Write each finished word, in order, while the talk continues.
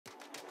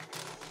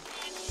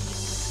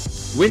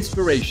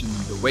Winspiration,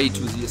 the way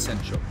to the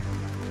essential.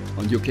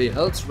 On UK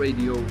Health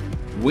Radio,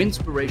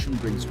 Winspiration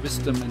brings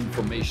wisdom and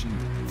information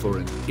for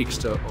an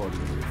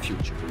extraordinary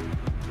future.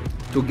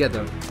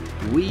 Together,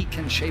 we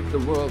can shape the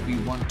world we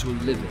want to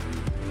live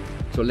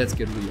in. So let's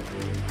get real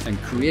and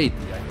create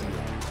the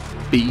idea.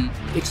 Be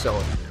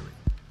extraordinary.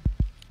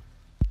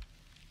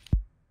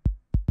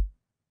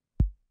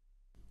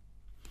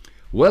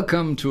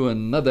 Welcome to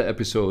another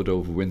episode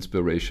of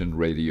Winspiration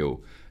Radio.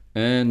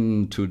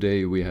 And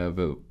today we have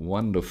a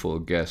wonderful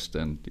guest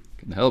and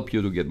can help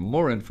you to get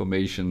more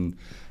information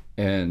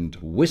and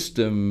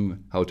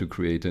wisdom how to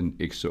create an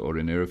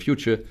extraordinary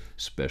future,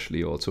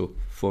 especially also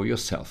for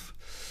yourself.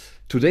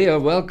 Today I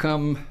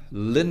welcome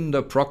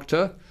Linda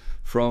Proctor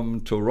from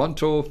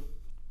Toronto,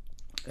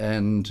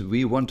 and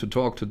we want to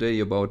talk today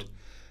about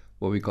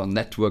what we call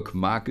network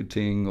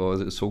marketing, or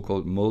the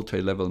so-called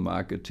multi-level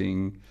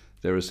marketing.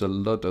 There is a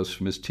lot of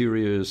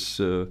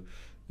mysterious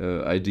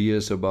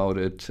ideas about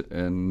it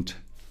and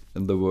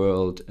in the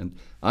world. And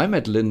I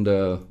met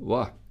Linda,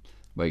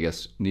 I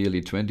guess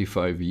nearly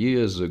 25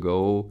 years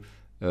ago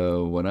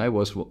when I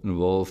was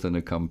involved in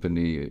a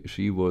company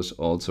she was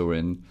also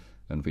in,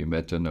 and we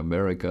met in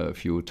America a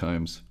few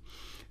times.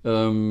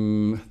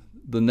 The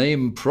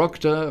name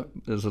Proctor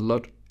is a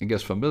lot, I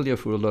guess, familiar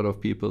for a lot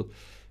of people.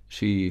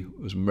 She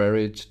was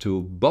married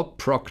to Bob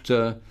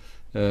Proctor,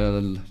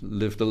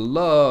 lived a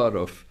lot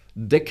of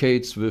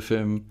decades with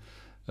him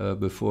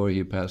before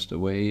he passed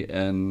away,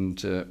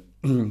 and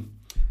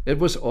it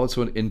was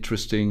also an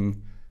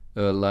interesting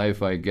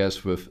life, I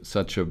guess, with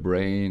such a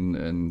brain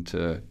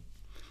and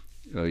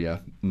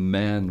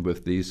man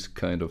with this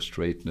kind of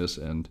straightness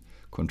and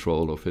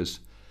control of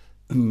his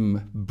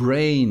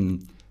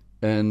brain.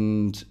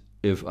 And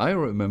if I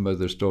remember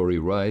the story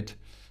right,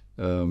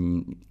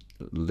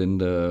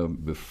 Linda,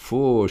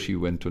 before she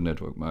went to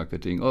network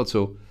marketing,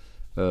 also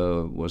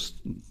was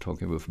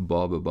talking with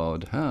Bob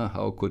about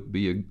how could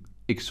be an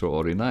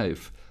extraordinary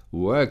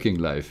working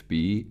life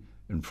be,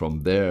 and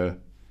from there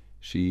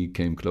she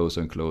came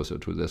closer and closer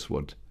to this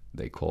what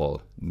they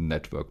call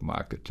network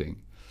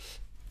marketing.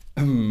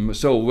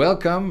 So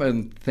welcome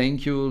and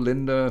thank you,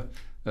 Linda,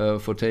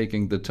 for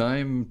taking the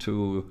time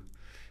to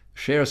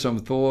share some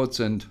thoughts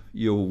and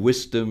your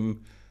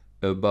wisdom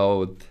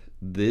about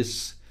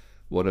this,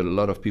 what a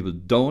lot of people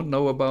don't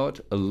know about.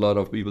 A lot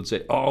of people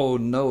say, oh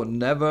no,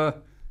 never.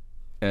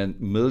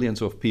 And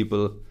millions of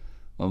people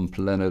on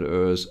planet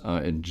Earth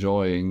are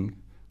enjoying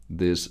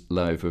this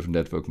life of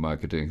network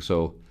marketing.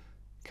 So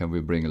can we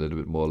bring a little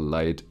bit more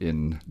light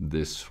in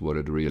this, what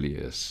it really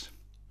is?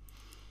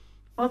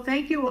 Well,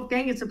 thank you,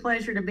 Wolfgang. It's a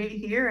pleasure to be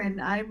here,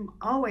 and I'm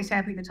always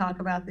happy to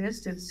talk about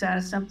this. It's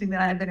something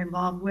that I've been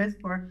involved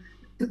with for,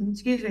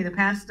 the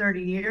past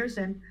 30 years,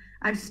 and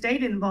I've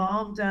stayed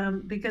involved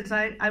because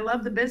I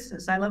love the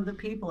business, I love the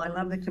people, I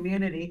love the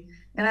community,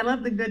 and I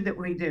love the good that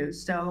we do.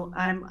 So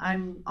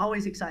I'm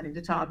always excited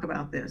to talk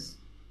about this.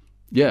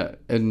 Yeah,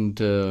 and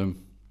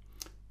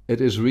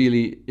it is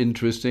really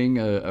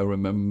interesting. I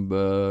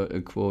remember a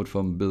quote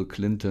from Bill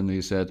Clinton.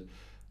 He said,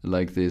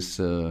 like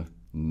this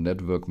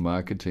network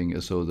marketing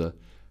is so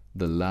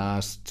the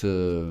last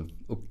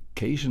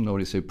occasion, or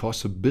you say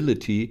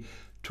possibility,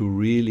 to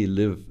really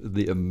live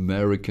the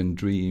American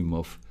dream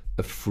of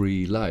a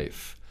free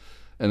life.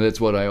 And that's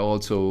what I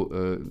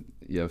also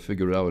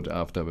figured out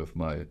after with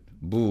my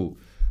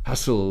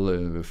hustle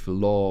with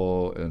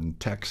law and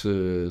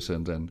taxes,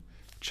 and then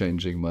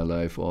changing my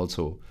life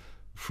also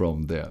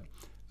from there.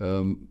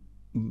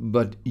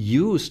 But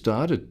you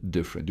started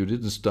different. You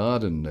didn't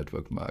start in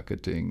network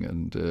marketing,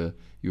 and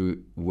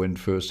you went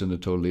first in a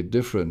totally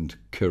different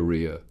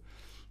career.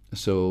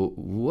 So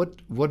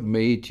what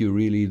made you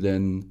really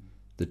then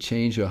the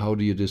change, or how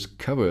do you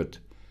discover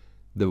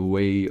the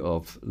way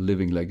of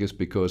living like this?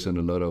 Because in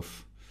a lot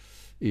of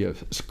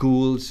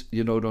schools,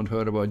 don't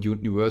hear about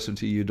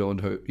university, you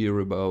don't hear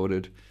about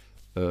it.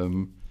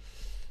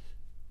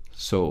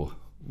 So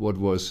what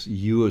was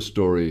your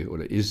story,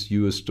 or is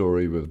your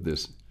story with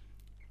this?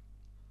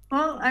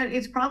 Well,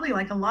 it's probably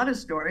like a lot of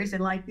stories,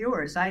 and like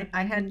yours. I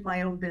had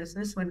my own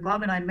business. When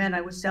Bob and I met, I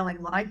was selling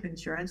life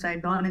insurance. I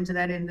had gone into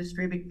that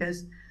industry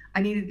because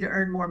I needed to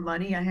earn more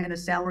money. I had a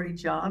salary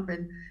job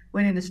and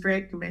went into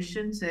straight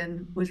commissions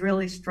and was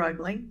really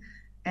struggling.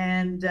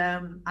 And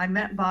I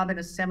met Bob at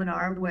a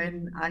seminar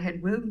when I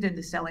had moved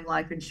into selling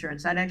life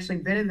insurance. I'd actually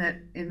been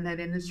in that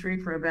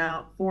industry for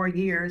about 4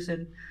 years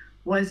and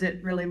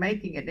wasn't really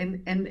making it.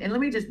 And let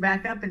me just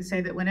back up and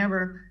say that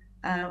whenever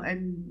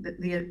and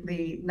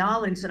the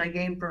knowledge that I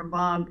gained from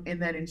Bob in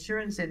that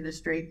insurance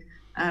industry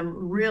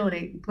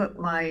really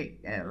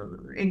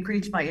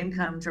increased my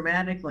income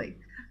dramatically.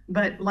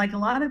 But like a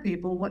lot of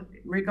people,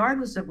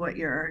 regardless of what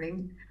you're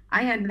earning,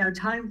 I had no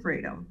time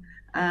freedom.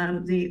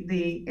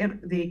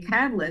 The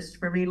catalyst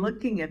for me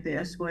looking at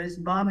this was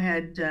Bob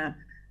had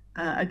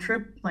a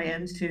trip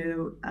planned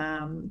to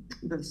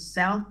the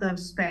south of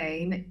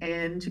Spain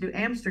and to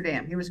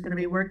Amsterdam. He was going to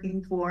be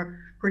working for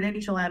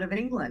Prudential out of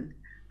England,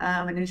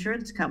 an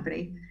insurance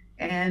company,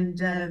 and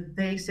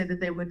they said that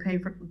they would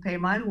pay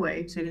my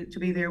way to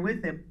be there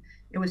with him.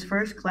 It was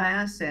first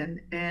class,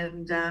 and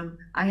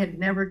I had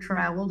never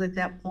traveled at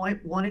that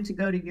point. Wanted to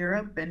go to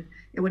Europe, and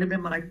it would have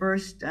been my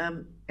first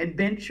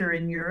adventure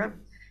in Europe.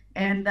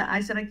 And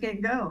I said, I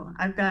can't go.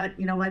 I've got,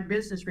 my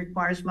business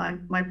requires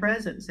my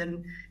presence.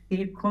 And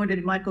he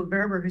quoted Michael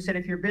Gerber, who said,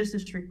 if your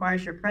business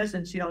requires your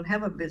presence, you don't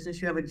have a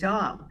business, you have a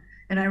job.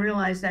 And I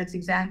realized that's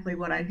exactly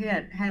what I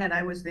had.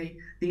 I was the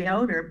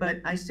owner, but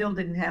I still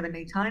didn't have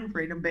any time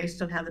freedom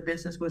based on how the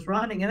business was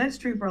running. And that's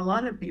true for a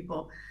lot of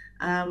people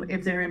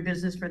if they're in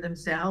business for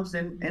themselves,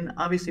 and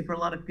obviously for a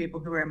lot of people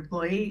who are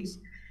employees.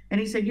 And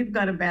he said, you've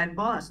got a bad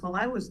boss. Well,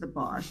 I was the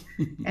boss.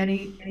 And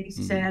he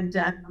said,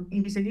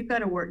 you've got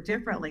to work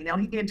differently. Now,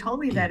 he had told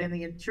me that in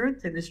the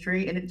insurance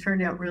industry, and it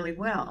turned out really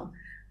well.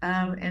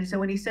 And so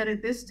when he said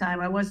it this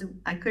time,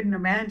 I couldn't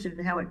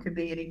imagine how it could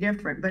be any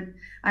different. But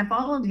I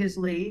followed his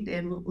lead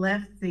and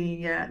left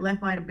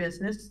my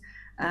business,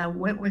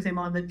 went with him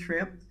on the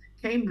trip,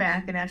 came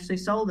back and actually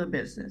sold the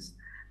business.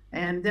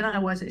 And then I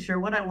wasn't sure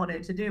what I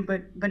wanted to do,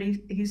 but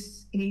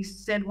he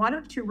said, why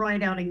don't you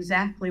write out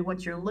exactly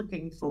what you're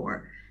looking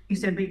for? He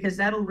said, because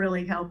that'll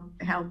really help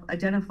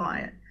identify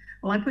it.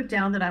 Well, I put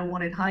down that I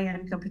wanted high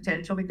income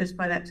potential because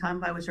by that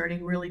time I was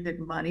earning really good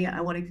money.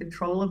 I wanted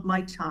control of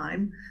my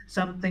time,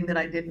 something that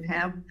I didn't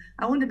have.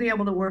 I wanted to be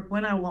able to work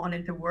when I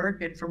wanted to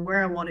work and from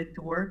where I wanted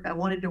to work. I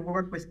wanted to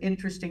work with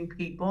interesting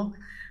people.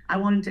 I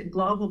wanted a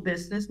global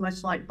business,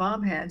 much like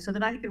Bob had, so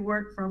that I could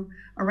work from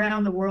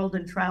around the world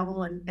and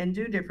travel and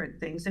do different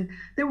things. And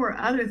there were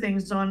other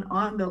things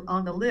on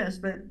the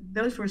list, but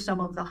those were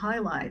some of the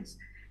highlights.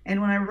 And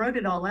when I wrote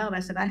it all out, I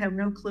said, I have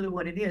no clue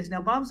what it is.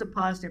 Now, Bob's a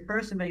positive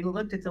person, but he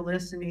looked at the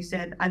list and he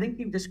said, I think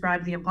you've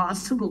described the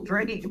impossible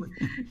dream.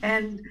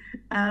 and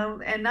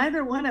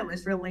neither one of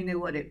us really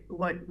knew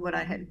what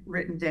I had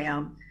written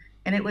down.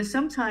 And it was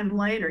sometime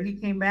later, he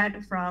came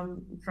back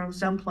from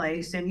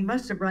someplace, and he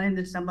must have run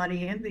into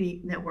somebody in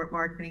the network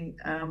marketing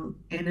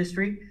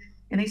industry.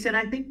 And he said,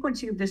 I think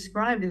what you've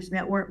described is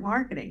network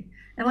marketing.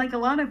 And like a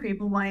lot of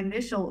people, my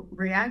initial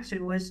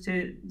reaction was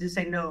to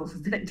say no,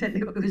 that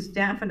it was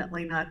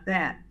definitely not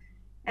that.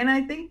 And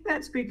I think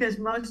that's because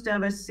most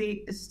of us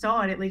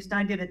saw it, at least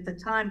I did at the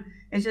time,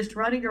 as just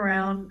running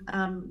around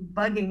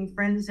bugging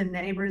friends and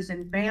neighbors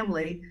and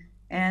family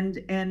and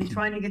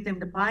trying to get them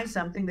to buy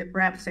something that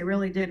perhaps they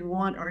really didn't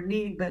want or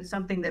need, but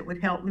something that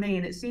would help me.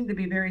 And it seemed to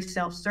be very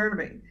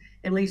self-serving,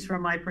 at least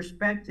from my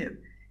perspective.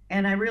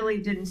 And I really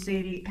didn't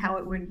see how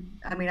it would.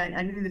 I mean,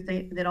 I knew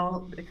that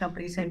all the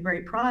companies had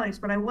great products,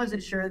 but I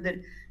wasn't sure that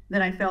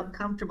I felt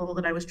comfortable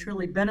that I was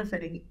truly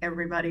benefiting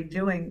everybody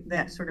doing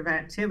that sort of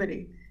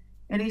activity.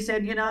 And he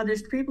said,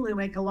 there's people who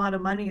make a lot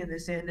of money in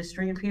this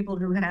industry and people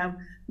who have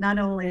not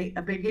only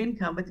a big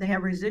income, but they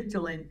have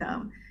residual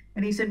income.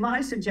 And he said,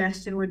 my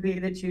suggestion would be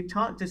that you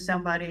talk to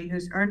somebody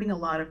who's earning a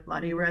lot of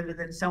money rather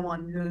than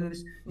someone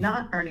who's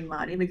not earning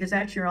money, because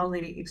that's your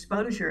only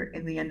exposure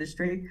in the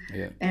industry.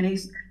 Yeah. And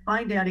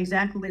find out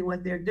exactly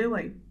what they're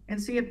doing and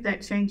see if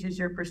that changes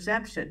your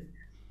perception.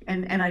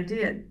 And I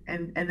did.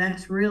 And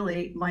that's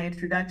really my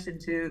introduction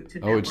to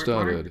it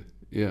started. Marketing.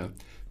 Yeah.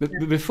 But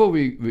yeah. Before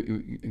we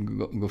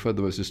go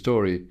further with the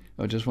story,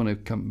 I just want to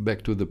come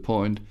back to the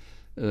point.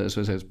 As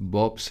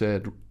Bob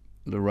said,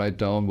 write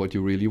down what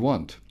you really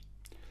want.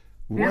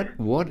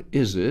 What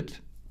is it?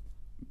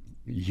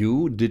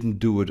 You didn't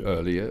do it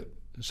earlier,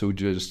 so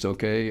just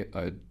I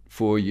had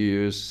 4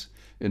 years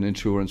in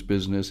insurance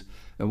business.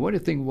 And what do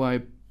you think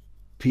why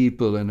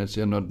people, and it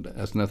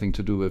has nothing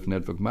to do with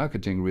network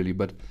marketing really,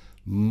 but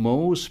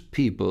most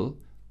people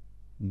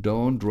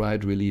don't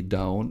write really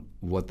down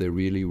what they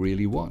really,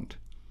 really want?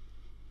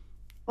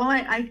 Well,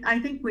 I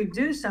think we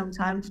do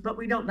sometimes, but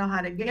we don't know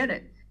how to get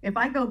it. If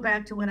I go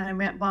back to when I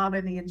met Bob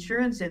in the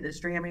insurance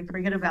industry, I mean,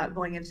 forget about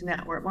going into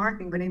network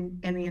marketing, but in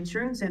the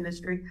insurance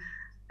industry,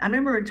 I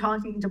remember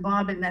talking to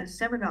Bob in that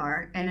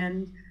seminar,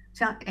 and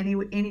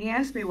he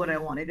asked me what I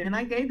wanted, and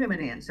I gave him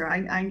an answer.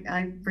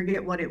 I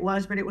forget what it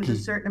was, but it was a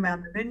certain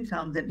amount of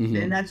income,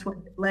 and that's what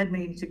led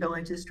me to go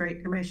into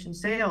straight commission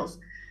sales.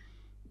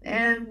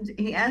 And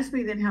he asked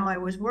me then how I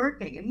was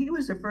working, and he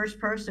was the first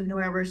person who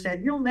ever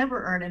said, you'll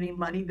never earn any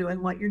money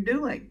doing what you're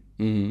doing.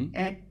 Mm-hmm.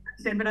 And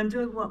said, but I'm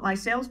doing what my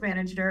sales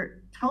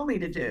manager told me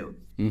to do.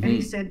 Mm-hmm. And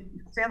he said,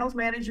 sales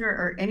manager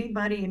or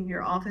anybody in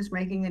your office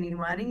making any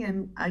money?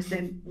 And I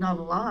said, not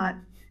a lot.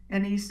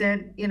 And he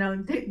said,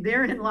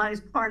 therein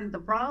lies part of the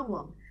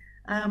problem.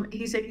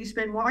 He said, you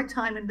spend more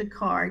time in the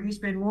car, you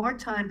spend more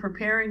time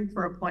preparing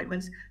for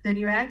appointments than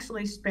you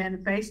actually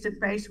spend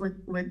face-to-face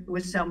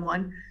with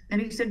someone.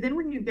 And he said, then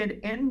when you get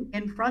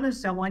in front of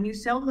someone, you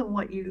sell them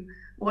what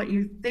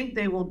you think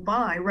they will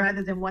buy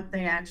rather than what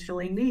they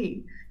actually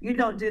need. You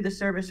don't do the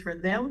service for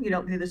them, you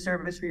don't do the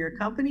service for your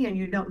company, and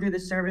you don't do the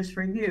service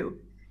for you.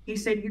 He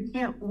said, you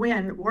can't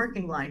win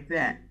working like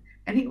that.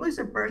 And he was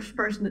the first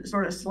person that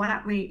sort of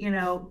slapped me,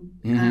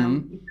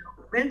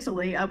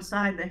 mentally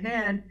upside the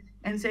head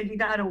and said, you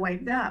got to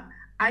wake up.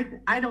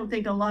 I don't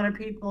think a lot of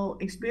people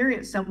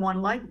experience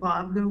someone like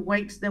Bob who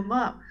wakes them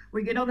up.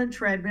 We get on a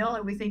treadmill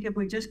and we think if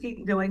we just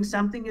keep doing,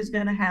 something is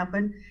going to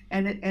happen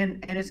and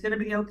it's going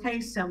to be okay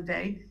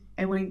someday.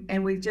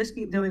 we just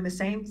keep doing the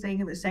same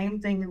thing and the same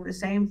thing and the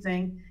same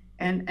thing,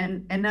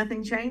 and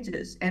nothing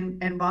changes.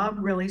 And Bob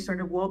really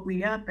sort of woke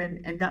me up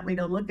and got me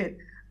to look at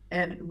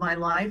my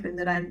life, and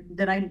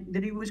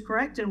that he was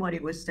correct in what he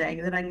was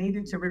saying, that I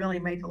needed to really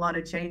make a lot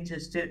of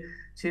changes to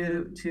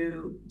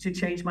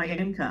change my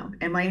income.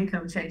 And my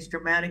income changed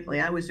dramatically.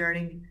 I was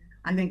earning,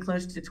 I think,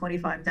 close to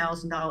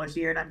 $25,000 a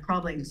year, and I'm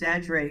probably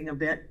exaggerating a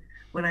bit,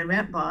 when I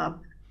met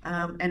Bob.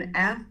 And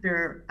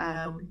after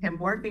him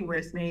working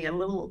with me a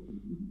little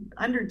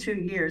under 2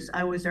 years,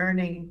 I was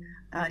earning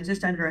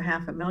just under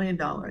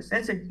 $500,000.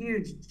 That's a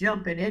huge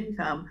jump in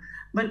income.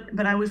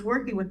 But I was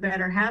working with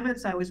better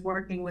habits. I was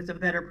working with a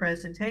better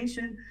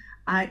presentation.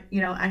 I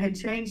had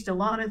changed a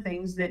lot of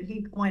things that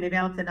he pointed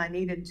out that I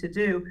needed to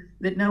do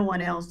that no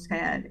one else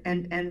had.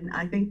 And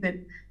I think that,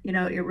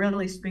 it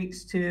really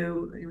speaks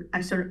to,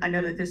 I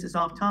know that this is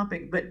off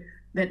topic, but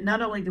that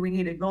not only do we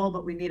need a goal,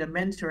 but we need a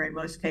mentor in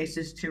most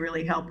cases to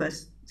really help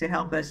us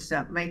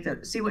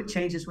see what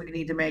changes we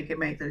need to make and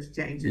make those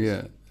changes.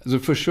 Yeah, so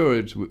for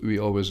sure, we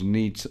always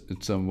need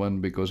someone,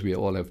 because we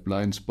all have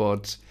blind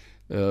spots.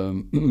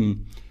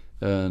 And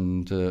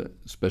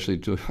especially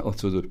to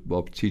also the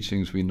Bob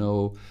teachings, we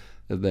know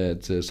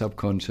that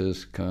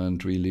subconscious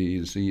can't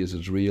really see is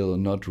it real or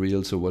not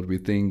real. So what we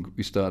think,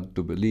 we start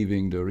to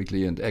believing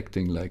directly and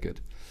acting like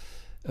it.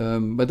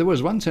 But there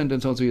was one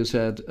sentence also you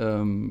said,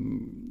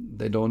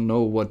 they don't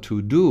know what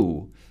to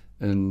do.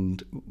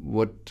 And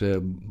what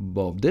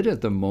Bob did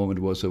at the moment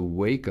was a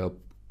wake-up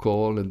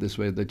call in this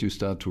way, that you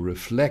start to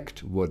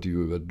reflect what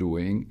you were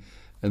doing,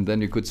 and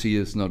then you could see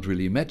it's not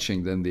really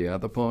matching. Then the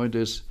other point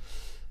is,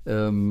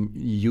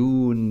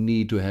 you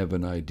need to have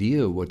an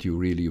idea what you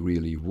really,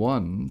 really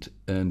want,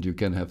 and you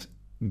can have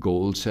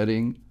goal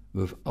setting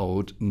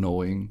without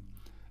knowing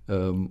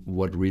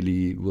what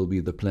really will be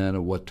the plan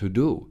or what to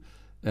do.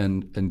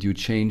 And you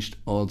changed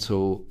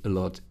also a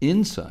lot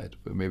inside.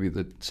 Maybe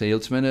the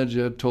sales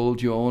manager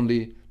told you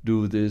only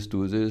do this,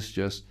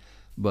 just,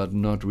 but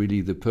not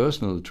really the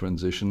personal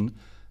transition,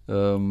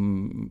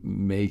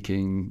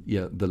 making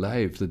the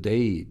life, the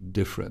day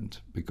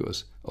different.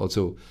 Because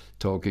also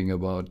talking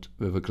about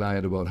with a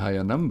client about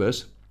higher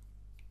numbers,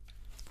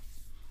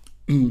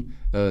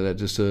 that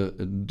is a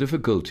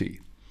difficulty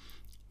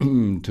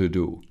to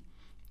do.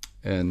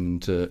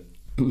 And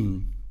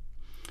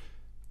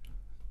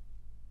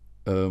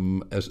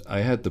as I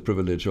had the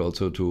privilege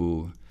also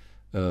to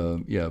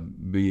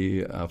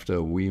be,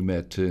 after we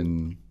met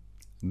in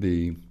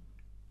the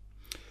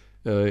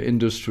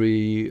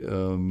industry,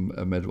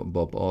 I met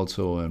Bob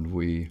also, and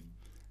we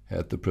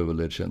had the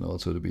privilege and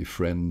also to be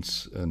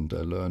friends, and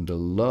I learned a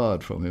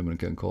lot from him, and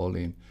can call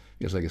him,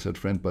 yes, like I said,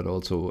 friend, but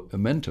also a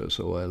mentor.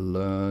 So I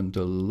learned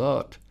a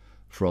lot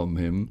from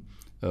him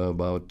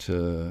about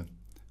the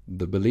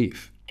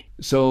belief.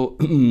 So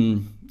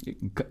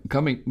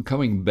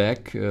coming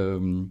back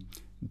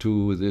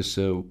to this,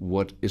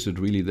 what is it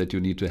really that you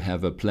need to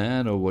have a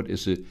plan, or what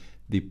is it,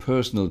 the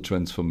personal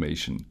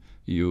transformation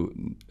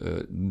you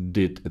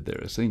did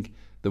there? I think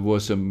there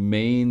was a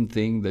main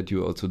thing that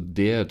you also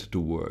dared to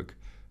work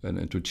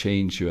and to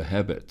change your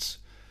habits.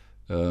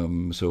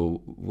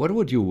 So what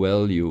would you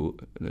value,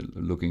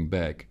 looking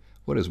back?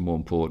 What is more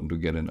important, to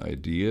get an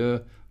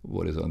idea,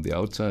 what is on the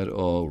outside,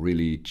 or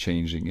really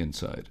changing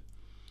inside?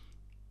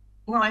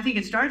 Well, I think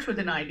it starts with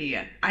an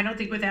idea. I don't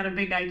think without a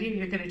big idea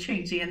you're going to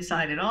change the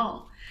inside at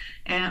all.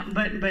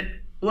 But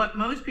what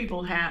most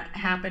people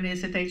happen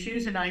is that they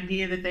choose an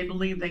idea that they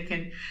believe they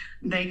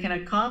can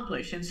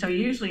accomplish, and so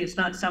usually it's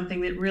not something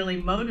that really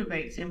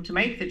motivates them to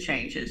make the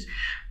changes.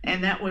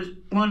 And that was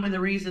one of the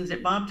reasons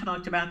that Bob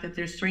talked about, that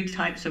there's 3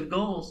 types of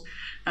goals.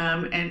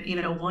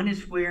 And one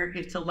is where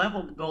it's a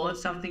level goal.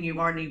 It's something you've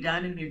already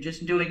done and you're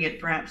just doing it.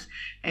 Perhaps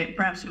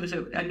it was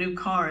a new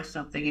car or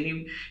something,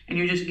 and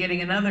you're just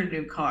getting another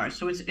new car.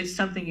 So it's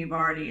something you've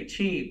already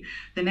achieved.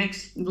 The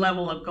next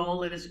level of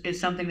goal is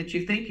something that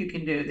you think you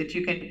can do, that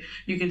you can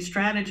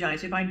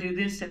strategize. If I do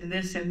this and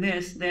this and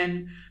this,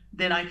 then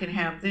I can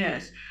have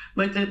this.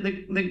 But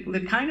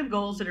the kind of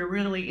goals that are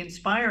really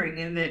inspiring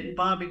and that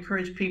Bob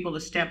encouraged people to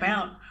step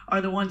out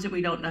are the ones that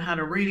we don't know how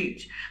to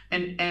reach.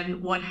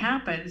 And what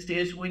happens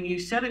is, when you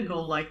set a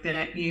goal like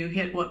that, you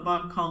hit what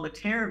Bob called a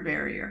terror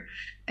barrier,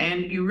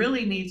 and you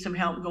really need some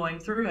help going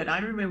through it. I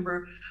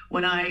remember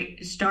when I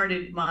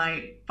started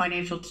my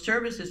financial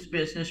services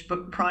business,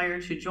 but prior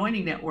to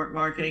joining network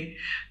marketing,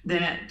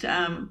 that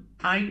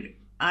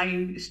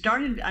I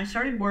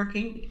started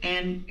working,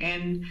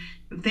 and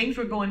things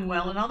were going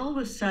well, and all of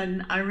a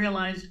sudden I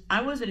realized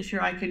I wasn't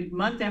sure I could,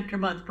 month after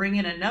month, bring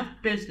in enough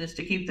business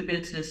to keep the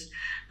business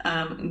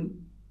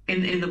in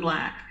the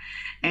black.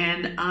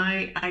 And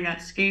I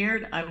got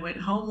scared. I went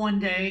home one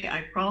day,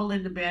 I crawled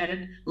into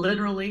bed,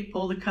 literally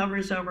pulled the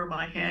covers over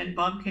my head.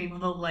 Bob came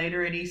home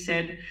later, and he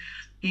said,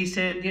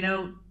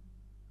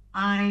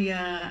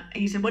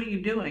 he said, "What are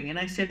you doing?" And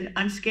I said,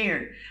 "I'm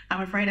scared.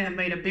 I'm afraid I've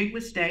made a big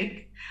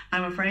mistake.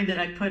 I'm afraid that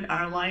I put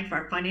our life,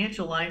 our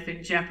financial life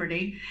in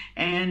jeopardy,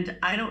 and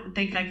I don't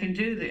think I can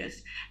do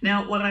this."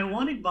 Now, what I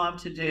wanted Bob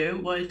to do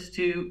was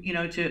to,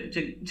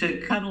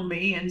 to cuddle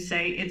me and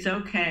say, "It's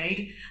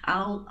okay.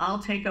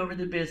 I'll take over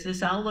the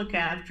business. I'll look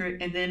after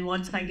it. And then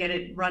once I get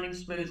it running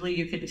smoothly,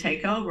 you can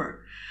take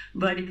over."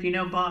 But if you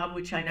know Bob,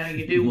 which I know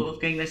you do,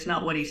 Wolfgang, that's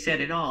not what he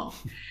said at all.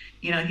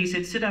 He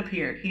said, "Sit up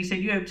here." He said,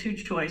 "You have two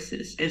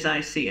choices as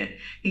I see it."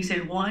 He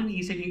said, "One,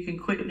 he said, you can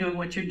quit doing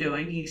what you're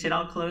doing." He said,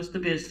 "I'll close the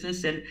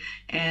business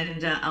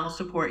and I'll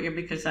support you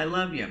because I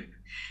love you."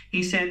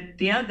 He said,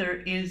 "The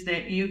other is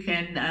that you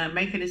can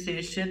make a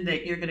decision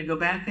that you're going to go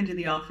back into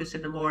the office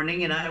in the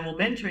morning and I will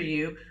mentor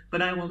you,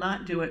 but I will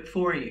not do it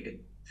for you."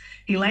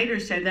 He later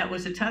said that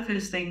was the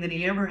toughest thing that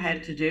he ever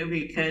had to do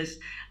because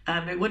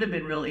it would have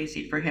been real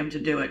easy for him to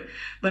do it.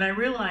 But I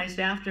realized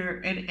after,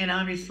 and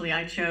obviously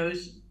I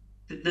chose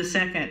the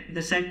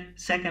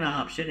second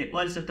option. It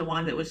wasn't the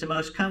one that was the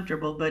most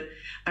comfortable, but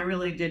I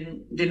really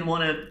didn't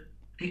want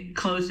to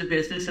close the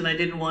business, and I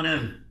didn't want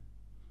to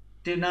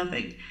do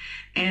nothing.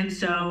 And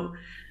so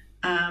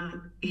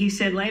he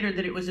said later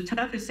that it was the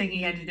toughest thing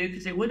he had to do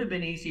because it would have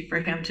been easy for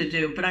him to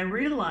do. But I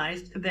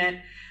realized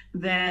that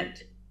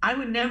I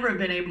would never have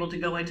been able to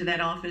go into that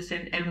office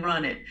and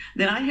run it.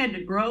 That I had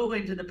to grow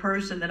into the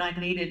person that I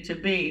needed to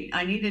be.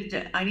 I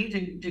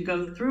needed to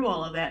go through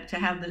all of that to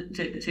have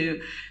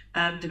to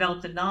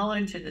develop the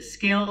knowledge and the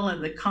skill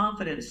and the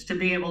confidence to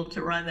be able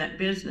to run that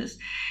business.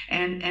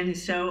 And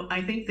so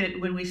I think that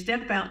when we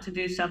step out to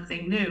do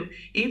something new,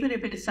 even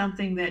if it's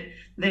something that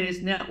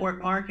is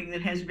network marketing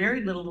that has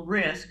very little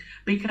risk,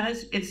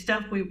 because it's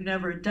stuff we've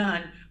never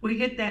done, we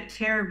hit that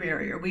terror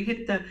barrier. We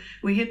hit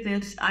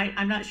this,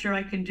 I'm not sure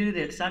I can do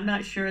this. I'm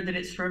not sure that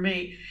it's for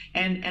me.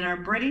 And our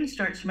brain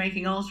starts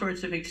making all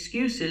sorts of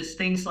excuses,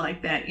 things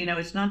like that.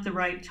 It's not the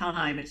right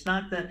time. It's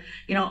not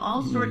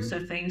all sorts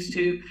of things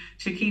to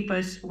keep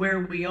us where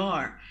we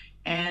are.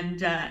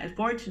 And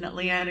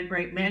fortunately, I had a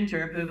great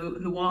mentor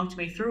who walked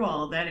me through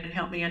all of that and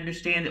helped me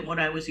understand that what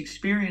I was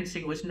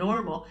experiencing was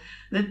normal.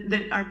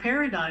 That our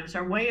paradigms,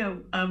 our way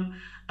of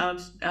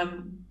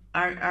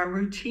our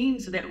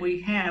routines that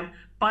we have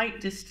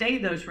fight to stay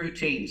those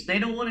routines. They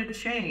don't want to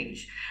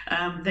change.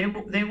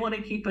 They want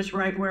to keep us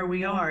right where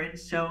we are. And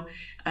so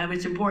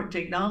it's important to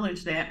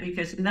acknowledge that,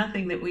 because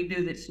nothing that we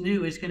do that's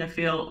new is going to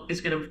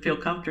feel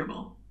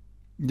comfortable.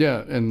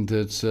 Yeah, and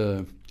it's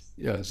the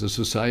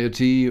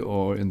society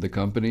or in the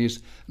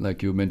companies,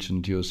 like you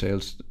mentioned, your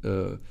sales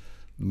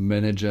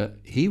manager,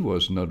 he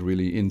was not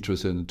really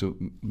interested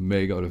to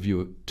make out of you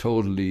a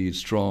totally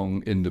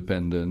strong,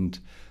 independent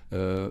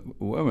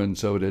woman.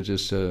 So they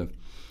just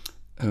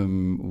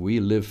we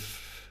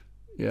live,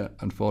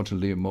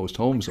 unfortunately, in most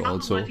homes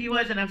also. He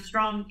wasn't a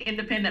strong,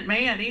 independent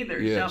man either.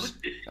 Yes.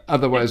 So.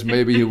 Otherwise,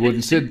 maybe he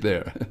wouldn't sit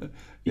there.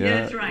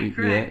 Yeah, that's right.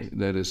 Correct. Yeah,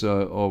 that is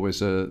always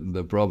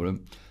the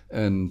problem.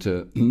 And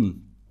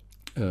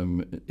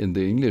in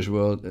the English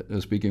world,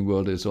 speaking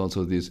world, is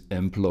also this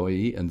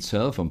employee and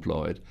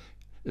self-employed.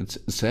 It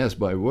says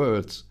by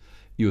words,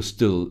 you're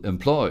still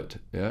employed.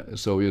 Yeah,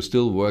 so you're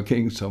still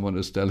working. Someone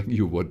is telling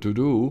you what to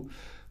do,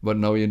 but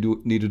now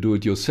you need to do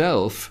it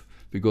yourself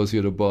because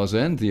you're the boss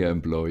and the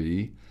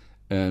employee,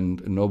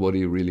 and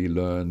nobody really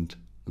learned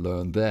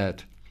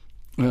that.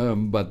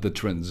 But the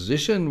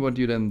transition, what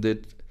you then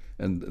did,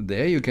 and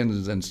there you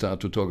can then start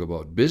to talk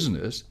about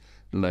business,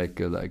 like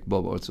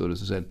Bob also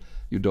said.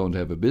 You don't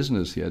have a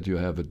business yet, you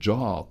have a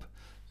job.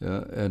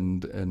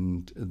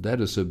 And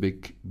that is a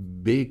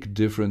big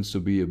difference to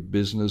be a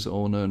business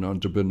owner, an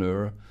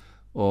entrepreneur,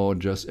 or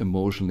just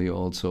emotionally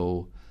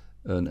also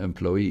an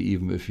employee,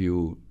 even if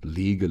you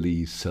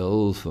legally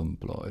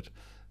self-employed.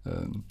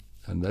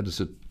 And that is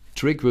a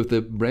trick with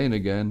the brain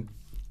again,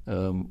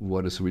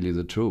 what is really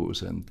the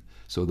truth. And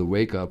so the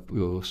wake up,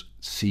 you'll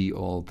see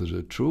all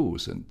the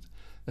truth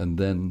and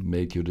then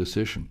make your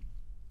decision.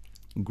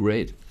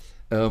 Great.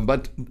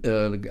 But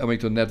coming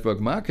to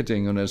network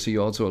marketing, and I see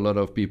also a lot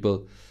of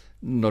people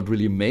not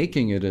really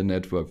making it in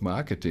network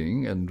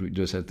marketing, and we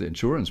just had the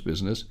insurance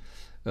business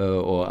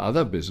or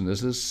other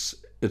businesses.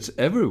 It's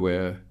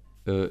everywhere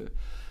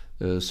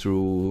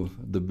through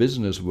the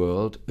business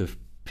world. If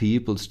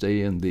people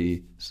stay in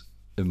the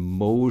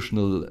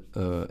emotional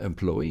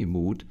employee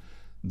mood,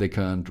 they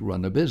can't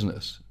run a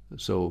business.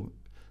 So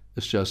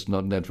it's just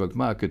not network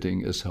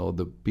marketing, it's how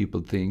the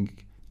people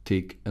think,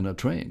 tick, and are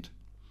trained.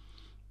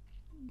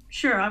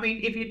 Sure. I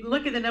mean, if you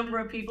look at the number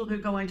of people who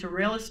go into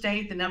real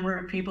estate, the number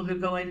of people who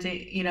go into,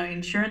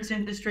 insurance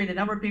industry, the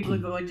number of people who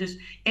go in just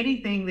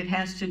anything that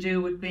has to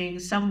do with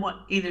being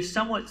either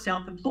somewhat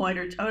self-employed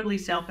or totally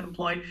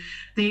self-employed,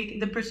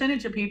 the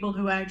percentage of people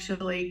who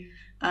actually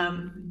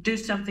do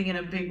something in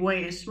a big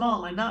way is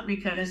small, and not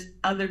because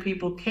other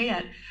people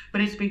can't,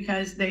 but it's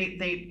because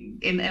they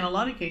in a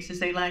lot of cases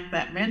they lack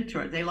that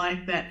mentor. They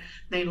lack the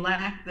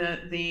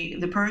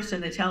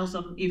person that tells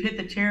them you've hit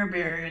the terror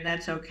barrier and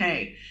that's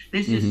okay.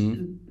 This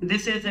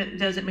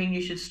doesn't mean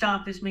you should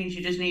stop. This means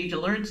you just need to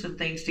learn some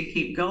things to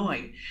keep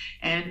going.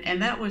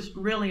 And that was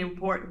really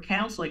important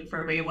counseling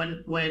for me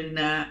when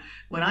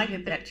I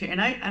hit that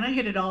and I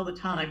hit it all the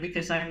time,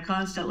 because I'm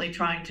constantly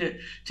trying to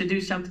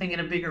do something in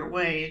a bigger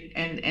way.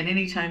 And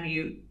anytime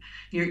you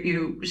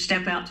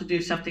step out to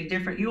do something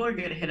different, you are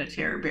going to hit a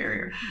terror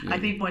barrier. I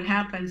think what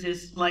happens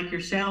is, like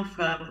yourself,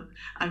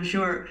 I'm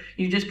sure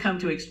you just come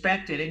to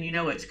expect it, and you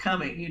know it's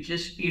coming. You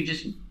just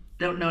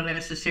don't know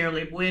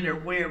necessarily when or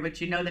where,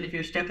 but you know that if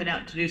you're stepping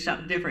out to do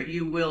something different,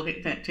 you will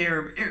hit that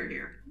terror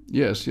barrier.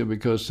 Yes, yeah,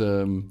 because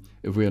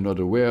if we are not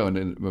aware,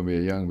 and when we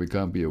are young, we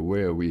can't be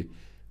aware.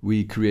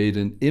 We create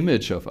an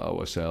image of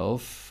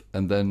ourselves,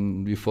 and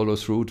then we follow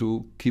through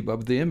to keep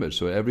up the image.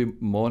 So every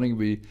morning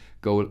we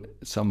go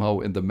somehow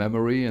in the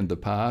memory, in the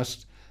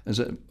past, and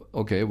say,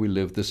 okay, we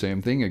live the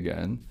same thing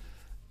again.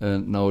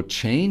 And now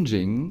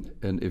changing,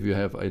 and if you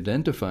have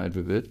identified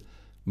with it,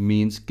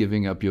 means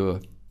giving up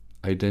your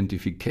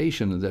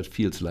identification, and that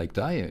feels like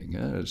dying.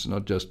 It's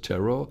not just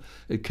terror.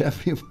 It can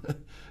be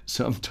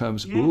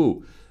sometimes,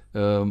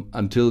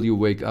 until you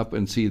wake up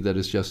and see that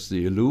it's just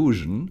the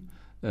illusion,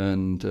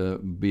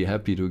 and be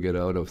happy to get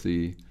out of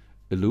the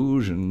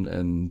illusion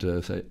and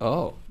say,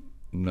 oh,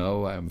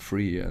 now I'm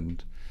free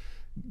and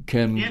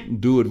can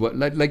do it.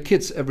 Like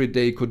kids every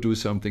day could do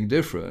something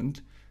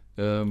different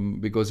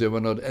because they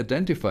were not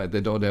identified.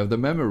 They don't have the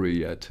memory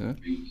yet. Huh?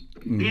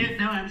 Yeah,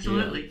 no,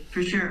 absolutely,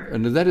 for sure.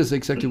 And that is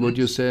exactly what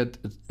you said.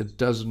 It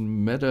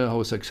doesn't matter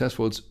how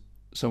successful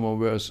someone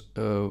was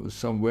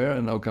somewhere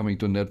and now coming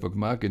to network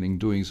marketing,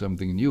 doing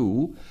something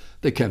new,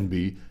 they can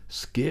be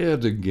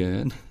scared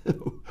again.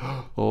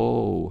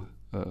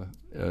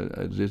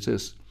 This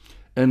is.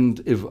 And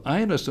if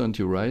I understand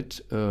you right,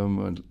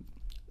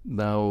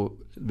 now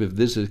with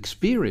this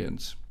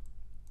experience,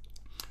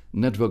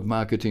 network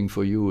marketing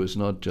for you is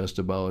not just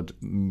about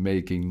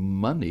making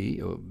money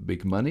or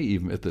big money,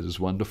 even if that is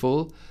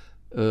wonderful.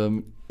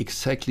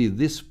 Exactly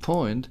this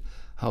point,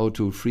 how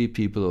to free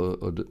people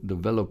or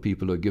develop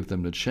people or give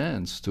them the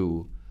chance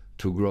to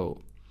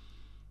grow.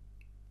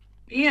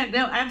 Yeah,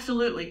 no,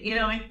 absolutely. You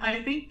know,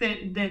 I think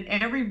that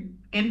every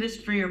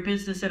industry or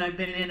business that I've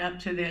been in up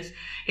to this,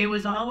 it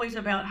was always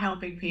about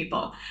helping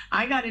people.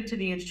 I got into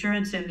the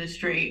insurance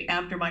industry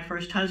after my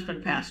first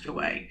husband passed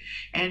away,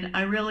 and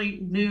I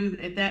really knew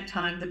at that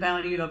time the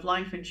value of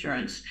life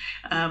insurance.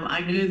 I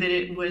knew that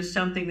it was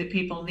something that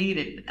people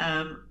needed.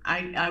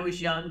 I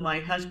was young. My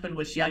husband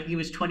was young. He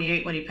was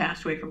 28 when he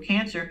passed away from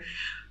cancer.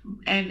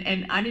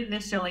 And I didn't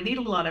necessarily need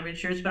a lot of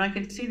insurance, but I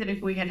could see that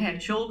if we had had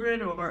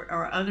children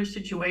or other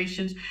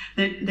situations,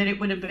 that it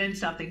would have been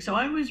something. So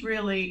I was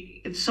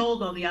really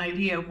sold on the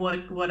idea of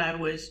what I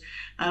was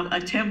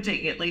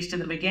attempting, at least in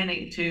the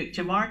beginning,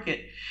 to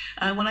market.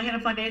 When I had a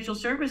financial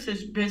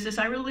services business,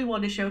 I really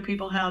wanted to show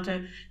people how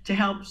to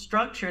help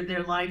structure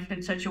their life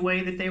in such a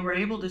way that they were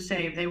able to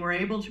save, they were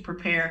able to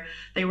prepare,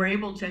 they were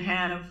able to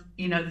have,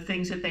 you know, the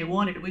things that they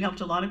wanted. We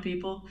helped a lot of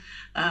people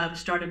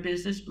start a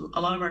business.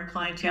 A lot of our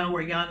clientele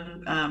were young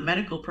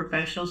medical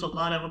professionals, a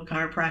lot of them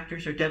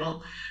chiropractors or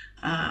dental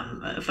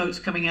folks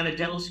coming out of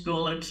dental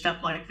school and stuff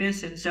like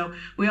this. And so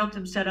we helped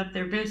them set up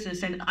their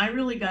business. And I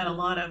really got a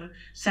lot of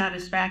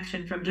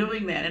satisfaction from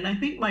doing that. And I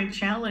think my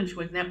challenge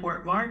with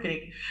network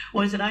marketing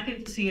was that I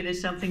didn't see it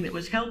as something that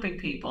was helping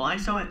people. I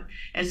saw it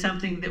as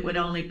something that would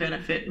only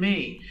benefit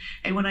me.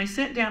 And when I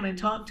sat down and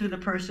talked to the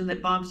person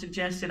that Bob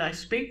suggested I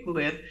speak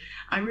with,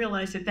 I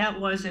realized that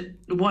wasn't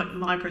what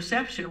my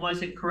perception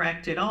wasn't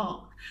correct at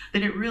all.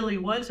 That it really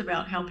was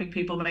about helping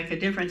people make a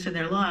difference in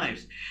their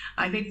lives.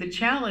 I think the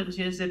challenge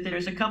is that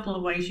there's a couple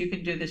of ways you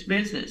can do this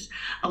business.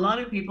 A lot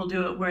of people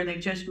do it where they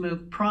just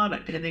move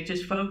product and they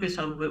just focus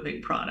on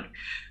moving product.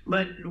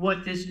 But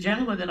what this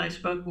gentleman that I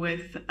spoke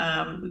with,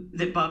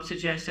 that Bob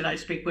suggested I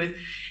speak with,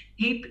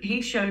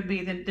 he showed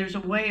me that there's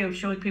a way of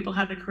showing people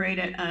how to create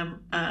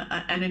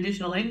an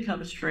additional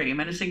income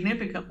stream, and a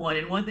significant one,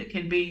 and one that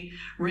can be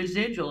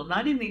residual. And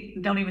I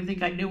don't even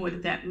think I knew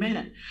what that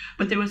meant.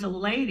 But there was a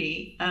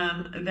lady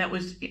that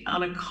was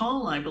on a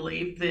call, I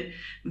believe,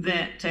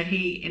 that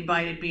he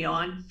invited me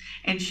on,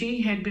 and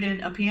she had been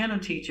a piano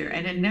teacher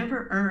and had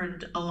never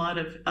earned a lot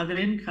of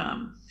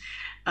income.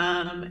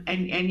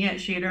 And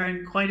yet she had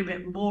earned quite a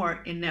bit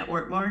more in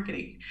network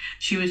marketing.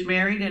 She was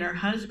married and her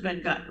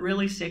husband got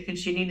really sick and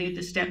she needed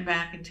to step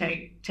back and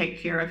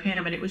take care of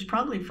him. And it was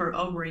probably for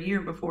over a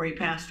year before he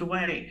passed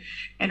away.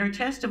 And her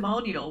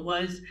testimonial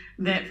was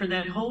that for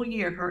that whole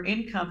year, her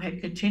income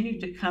had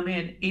continued to come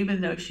in even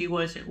though she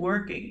wasn't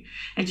working.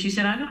 And she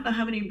said, I don't know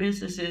how many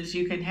businesses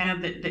you can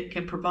have that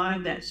can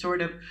provide that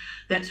sort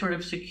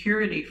of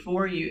security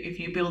for you if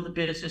you build the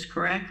business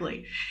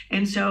correctly.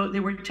 And so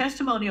there were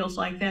testimonials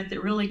like that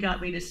really really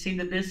got me to see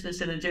the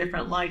business in a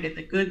different light and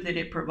the good that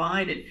it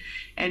provided,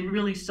 and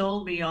really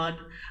sold me on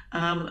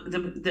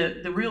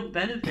the real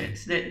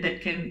benefits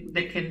that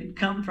can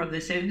come from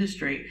this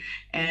industry.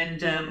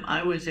 And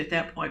I was at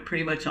that point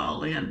pretty much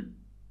all in.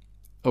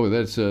 Oh,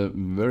 that's a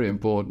very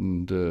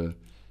important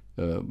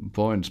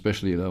point,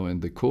 especially now in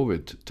the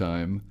COVID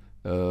time.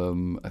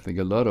 I think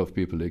a lot of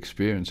people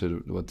experience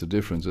it, what the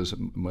difference is.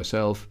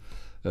 Myself,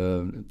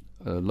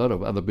 a lot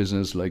of other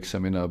business, like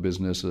seminar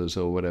businesses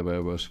or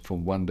whatever, was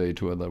from one day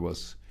to another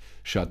was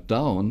shut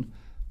down,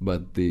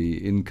 but the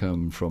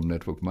income from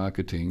network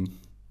marketing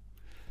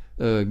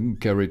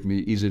carried me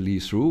easily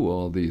through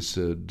all these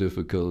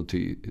difficult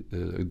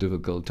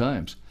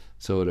times.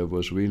 So that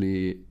was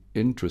really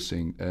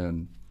interesting.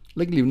 And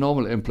like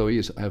normal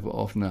employees have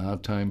often a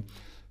hard time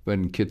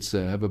when kids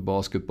have a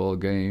basketball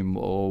game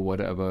or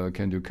whatever.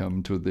 Can you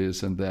come to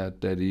this and that,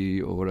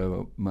 daddy, or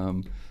whatever,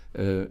 mom?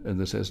 And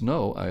they says,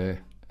 no, I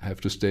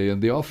have to stay in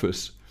the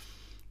office.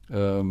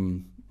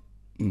 And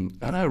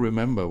I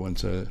remember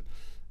once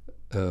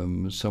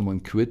someone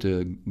quit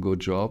a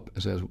good job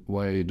and says,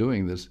 why are you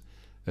doing this?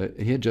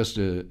 He had just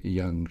a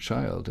young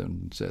child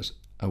and says,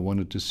 I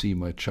wanted to see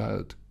my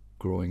child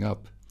growing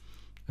up.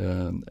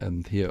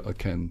 And here I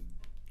can,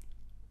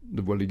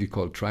 what you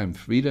call triumph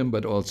freedom,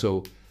 but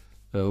also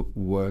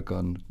work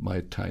on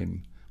my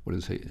time,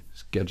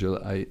 schedule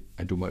I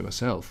do by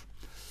myself.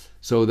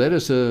 So that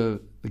is a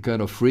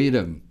kind of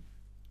freedom.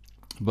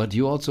 But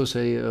you also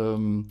say,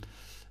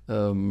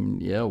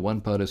 yeah,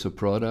 one part is a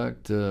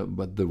product,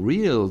 but the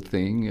real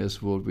thing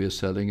is what we're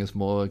selling is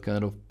more a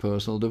kind of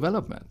personal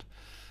development.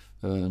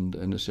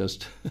 And it's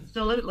just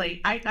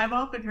Absolutely. I've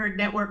often heard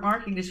network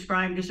marketing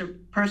described as a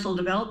personal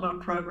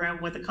development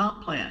program with a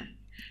comp plan.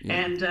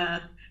 Yeah.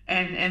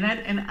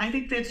 And I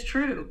think that's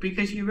true,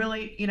 because you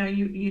really,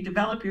 you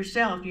develop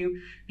yourself.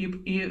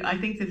 I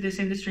think that this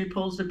industry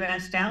pulls the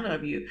best out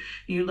of you.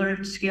 You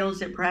learn skills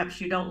that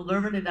perhaps you don't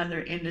learn in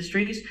other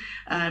industries.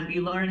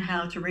 You learn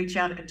how to reach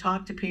out and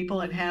talk to people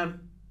and have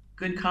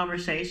good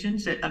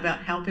conversations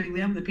about helping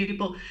them. The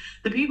people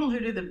who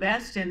do the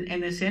best in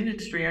this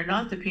industry are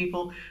not the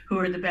people who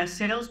are the best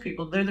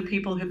salespeople. They're the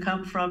people who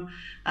come from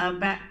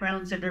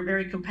backgrounds that are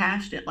very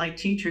compassionate, like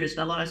teachers and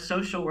a lot of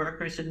social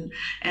workers and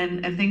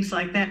things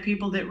like that.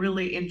 People that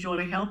really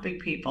enjoy helping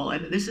people.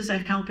 And this is a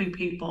helping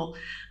people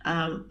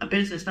a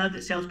business. Not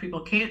that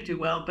salespeople can't do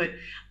well, but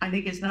I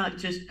think it's not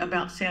just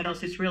about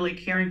sales. It's really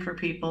caring for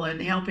people and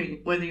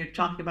helping, whether you're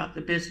talking about the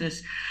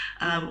business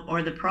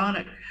or the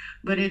product.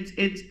 But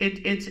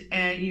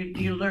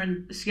you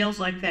learn skills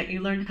like that.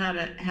 You learn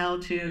how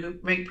to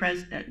make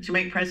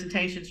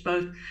presentations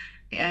both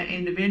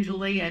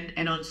individually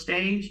and on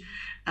stage.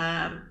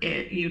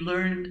 You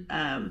learn.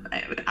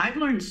 I've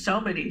learned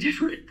so many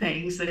different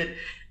things that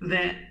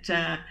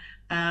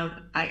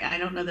I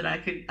don't know that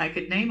I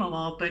could name them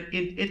all. But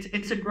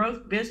it's a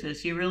growth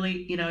business. You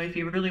really, if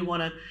you really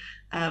want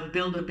to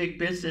build a big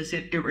business,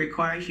 it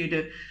requires you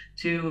to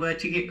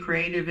get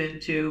creative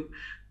and to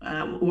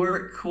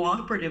work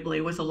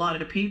cooperatively with a lot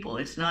of people.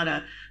 It's not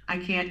I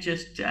can't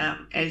just,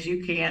 as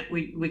you can't,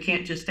 we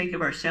can't just think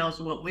of ourselves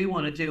and what we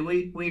want to do.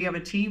 We have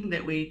a team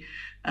that we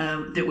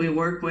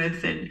work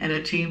with and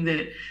a team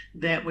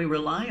that we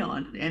rely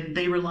on, and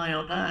they rely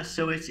on us.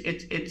 So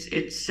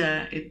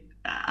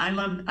I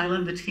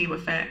love the team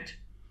effect.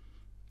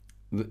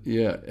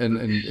 Yeah,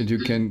 and you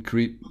can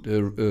create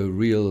a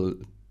real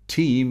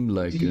team,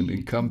 like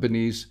in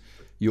companies.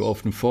 You're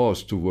often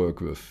forced to work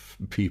with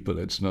people.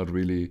 It's not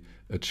really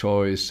a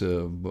choice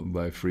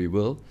by free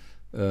will.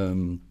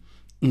 And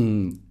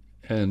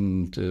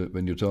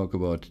when you talk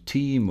about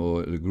team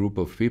or a group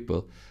of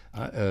people,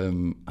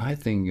 I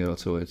think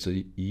also it's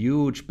a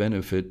huge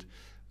benefit.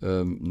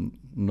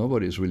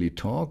 Nobody is really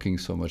talking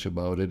so much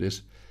about it.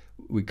 Is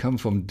we come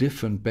from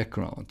different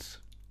backgrounds.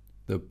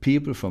 The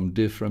people from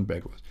different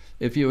backgrounds.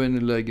 If you're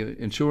in like an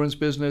insurance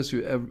business,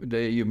 every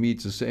day you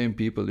meet the same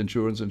people,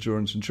 insurance.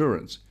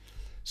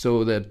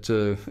 So that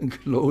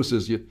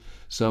closes you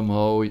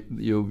somehow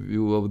your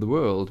view of the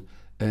world.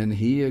 And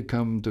here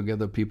come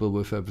together people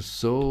who have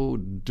so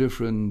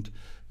different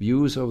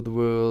views of the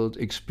world,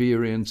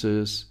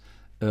 experiences.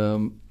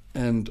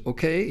 And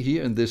okay,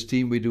 here in this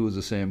team we do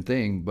the same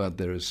thing, but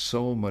there is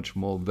so much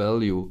more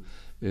value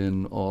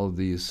in all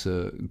these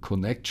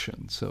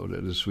connections. So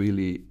that is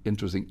really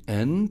interesting.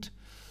 And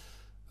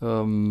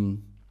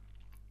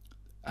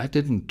I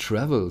didn't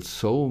travel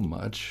so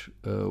much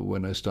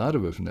when I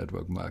started with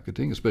network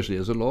marketing, especially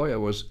as a lawyer. I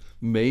was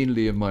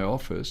mainly in my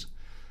office.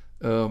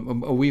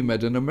 We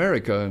met in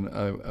America, and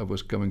I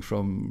was coming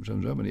from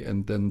Germany,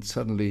 and then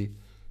suddenly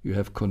you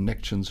have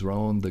connections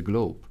around the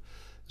globe.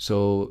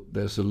 So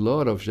there's a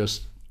lot of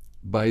just,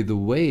 by the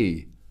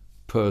way,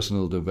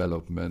 personal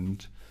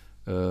development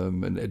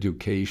and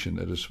education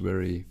that is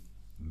very,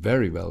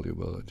 very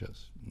valuable.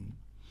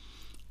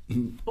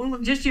 Well,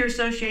 just your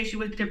association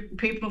with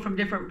people from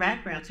different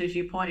backgrounds, as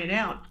you pointed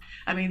out.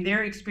 I mean,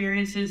 their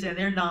experiences and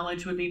their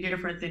knowledge would be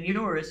different than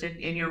yours. And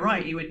you're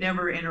right, you would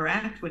never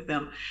interact with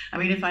them. I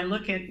mean, if I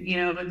look at,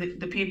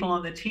 the people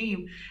on the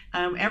team,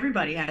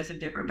 everybody has a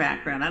different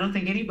background. I don't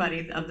think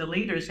anybody of the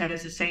leaders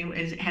has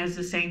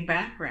the same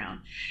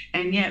background.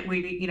 And yet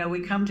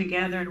we come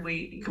together and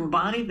we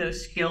combine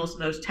those skills,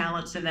 those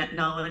talents, and that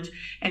knowledge,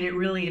 and it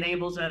really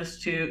enables us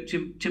to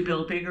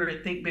build bigger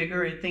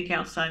and think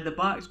outside the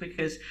box,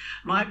 because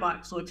my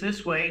box looks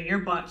this way and your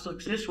box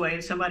looks this way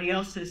and somebody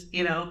else's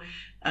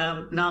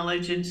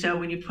knowledge. And so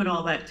when you put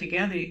all that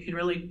together, you can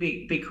really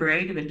be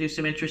creative and do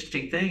some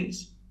interesting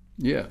things.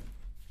 Yeah.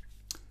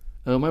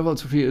 My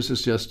philosophy is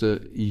just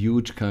a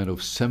huge kind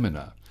of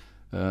seminar.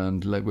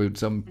 And like with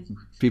some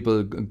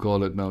people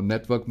call it now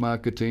network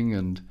marketing,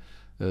 and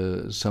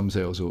some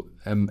say also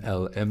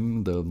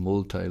MLM, the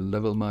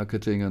multi-level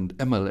marketing. And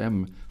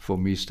MLM for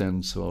me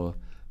stands for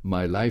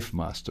my life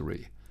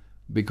mastery,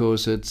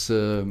 because it's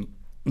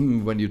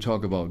when you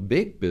talk about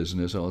big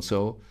business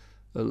also,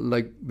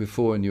 like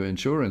before in your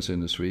insurance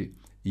industry,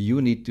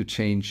 you need to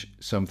change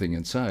something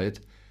inside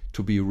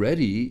to be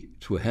ready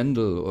to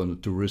handle or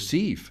to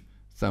receive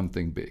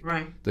something big,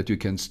 Right. that you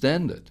can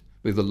stand it.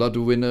 With a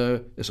lotto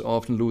winner is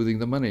often losing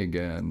the money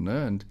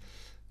again.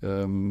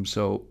 And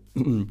so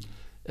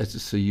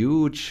it's a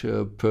huge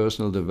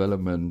personal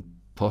development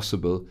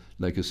possible,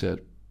 like you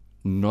said,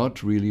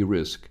 not really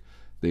risk.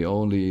 The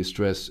only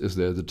stress is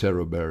there, the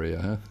terror barrier.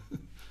 Huh?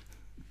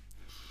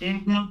 Yeah,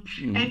 no.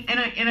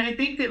 And I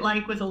think that,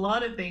 like with a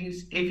lot of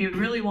things, if you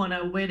really want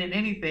to win in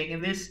anything,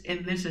 in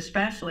this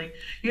especially,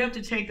 you have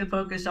to take the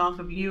focus off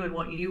of you and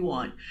what you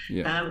want.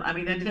 Yeah. I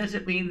mean, that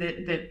doesn't mean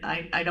that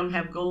I don't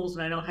have goals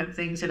and I don't have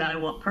things that I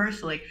want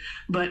personally,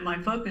 but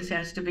my focus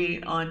has to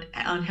be on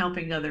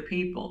helping other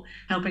people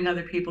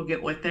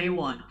get what they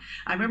want.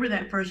 I remember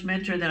that first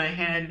mentor that I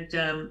had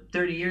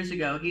 30 years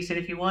ago. He said,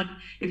 if you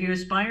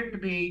aspire to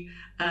be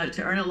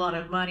to earn a lot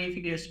of money,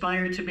 if you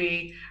aspire to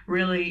be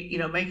really,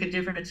 make a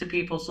difference in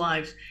people's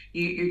lives,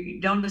 you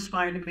don't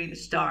aspire to be the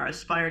star,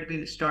 aspire to be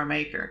the star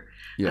maker.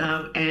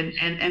 Yeah.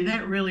 And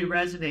that really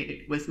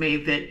resonated with me,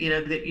 that,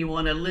 that you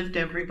want to lift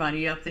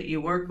everybody up that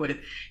you work with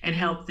and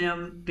help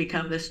them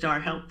become the star,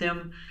 help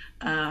them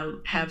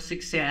have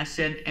success,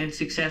 and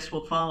success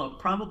will follow.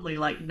 Probably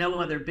like no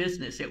other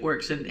business, it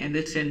works in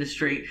this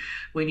industry.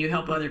 When you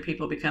help other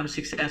people become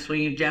successful,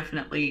 you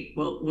definitely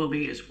will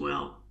be as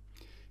well.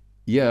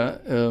 Yeah,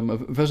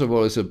 first of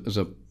all, it's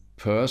a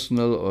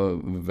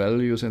personal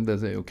values, and they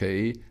say,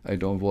 okay, I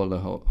don't want to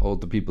hold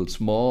the people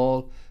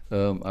small.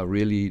 I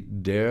really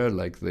dare,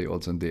 like they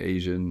also in the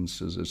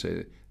Asians, as I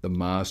say, the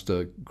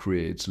master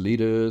creates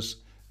leaders,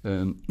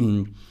 and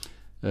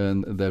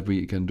that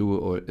we can do,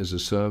 or as a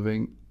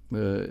serving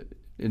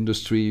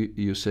industry,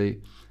 you say,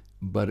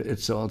 but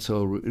it's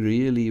also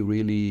really,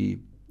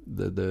 really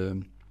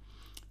the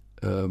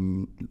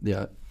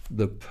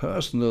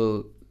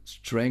personal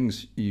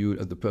strengths,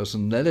 the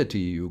personality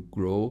you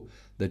grow,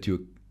 that you're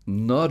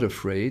not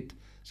afraid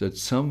that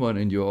someone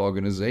in your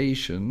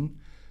organization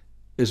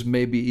is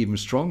maybe even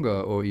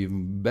stronger or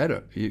even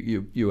better.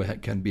 You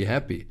can be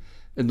happy.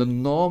 In the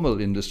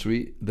normal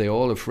industry, they're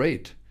all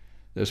afraid.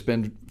 They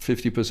spend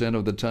 50%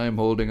 of the time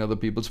holding other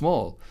people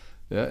small.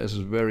 Yeah, it's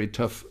very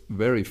tough.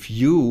 Very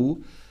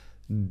few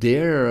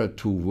dare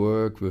to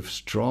work with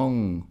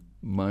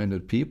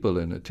strong-minded people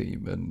in a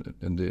team and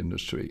in the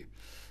industry.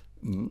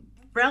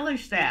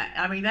 Relish that.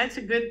 I mean, that's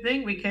a good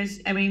thing, because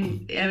that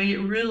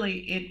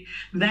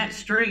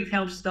strength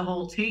helps the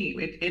whole team.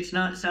 It's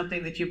not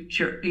something that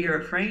you're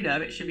afraid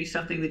of. It should be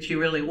something that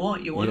you really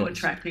want. You want to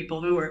attract people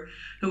who are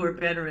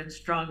better and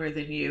stronger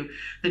than you.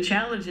 The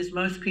challenge is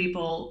most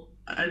people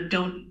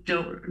don't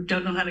know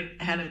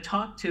how to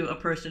talk to a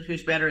person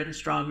who's better and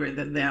stronger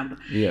than them.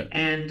 Yeah.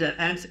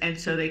 And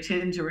so they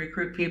tend to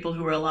recruit people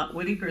who are a lot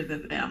weaker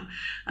than them.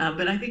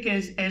 But I think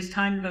as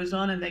time goes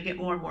on and they get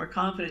more and more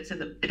confidence in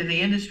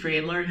the industry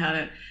and learn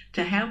how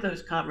to have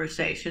those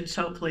conversations,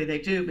 hopefully they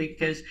do,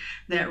 because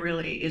that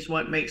really is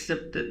what makes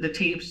the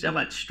team so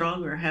much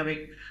stronger,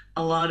 having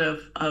a lot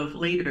of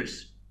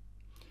leaders.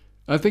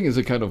 I think it's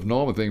a kind of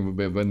normal thing.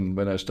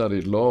 When I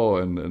studied law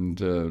and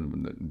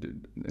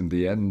in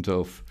the end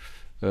of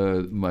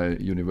my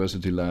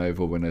university life,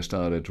 or when I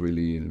started,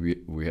 really,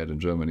 we had in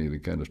Germany the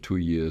kind of 2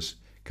 years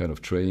kind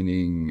of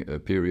training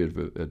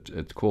period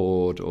at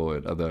court or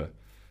at other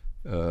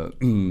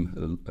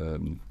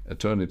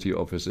attorney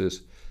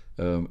offices.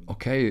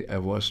 Okay, I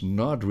was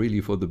not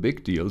really for the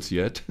big deals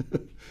yet.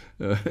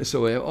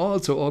 So I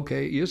also,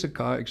 okay, here's a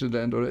car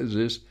accident or is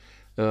this,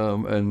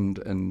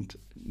 and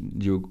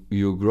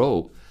you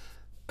grow.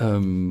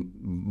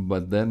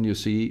 But then you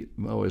see,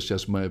 oh, it's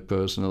just my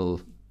personal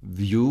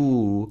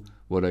view,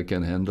 what I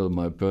can handle,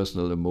 my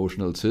personal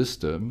emotional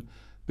system,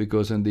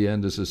 because in the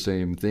end it's the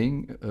same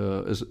thing.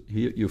 As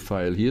here, you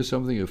file here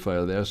something, you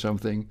file there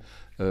something,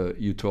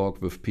 you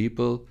talk with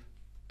people,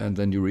 and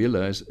then you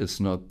realize it's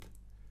not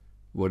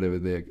whatever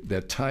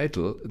their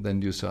title,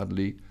 then you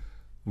suddenly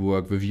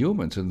work with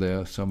humans, and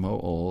they're somehow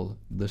all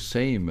the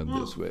same in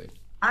this way.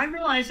 I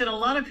realize that a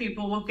lot of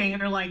people, Wolfgang,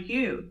 are like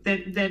you,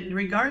 that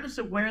regardless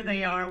of where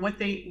they are, what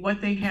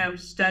they have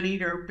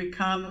studied or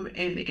become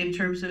in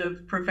terms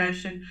of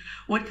profession,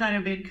 what kind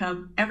of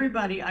income,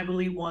 everybody, I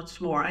believe, wants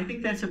more. I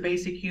think that's a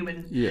basic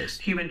Yes.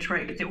 human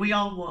trait, that we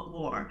all want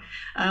more.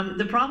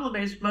 The problem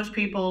is most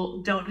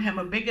people don't have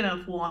a big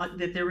enough want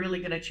that they're really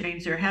going to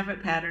change their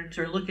habit patterns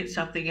or look at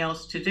something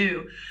else to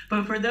do.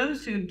 But for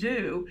those who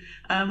do,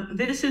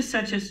 this is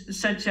such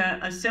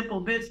a simple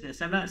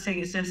business. I'm not saying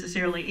it's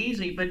necessarily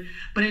easy, but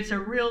it's a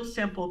real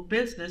simple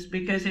business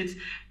because you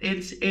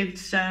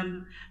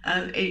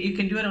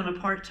can do it on a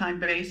part-time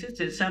basis.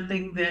 It's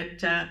something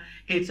that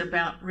it's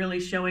about really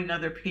showing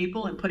other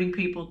people and putting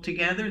people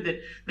together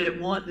that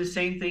want the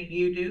same thing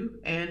you do,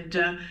 and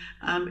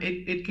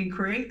it can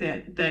create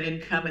that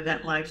income and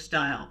that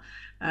lifestyle.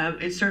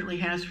 It certainly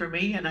has for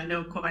me, and I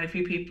know quite a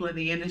few people in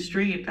the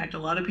industry. In fact, a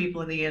lot of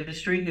people in the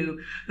industry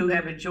who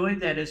have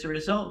enjoyed that as a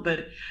result.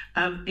 But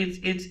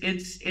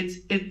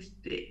it's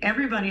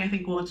everybody, I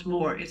think, wants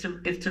more. It's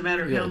a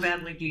matter of how Yes.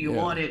 badly do you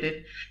Yeah. want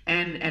it,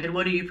 and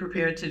what are you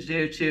prepared to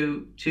do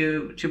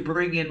to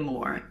bring in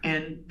more.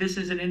 And this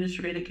is an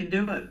industry that can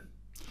do it.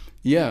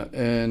 Yeah,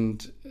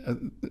 and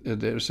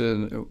there's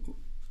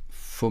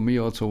for me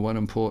also one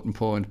important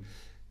point.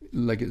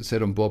 Like I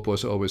said, Bob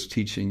was always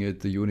teaching it.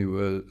 The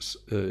universe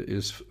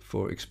is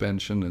for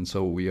expansion, and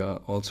so we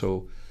are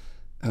also.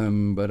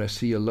 But I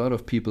see a lot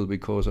of people,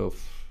 because of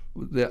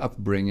their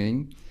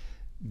upbringing,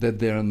 that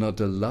they are not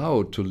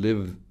allowed to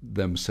live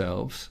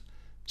themselves,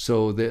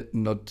 so they're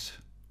not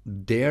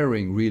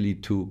daring really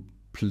to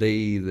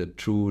play the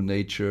true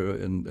nature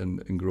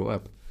and grow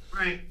up.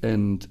 Right.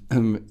 And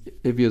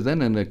if you're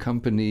then in a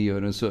company or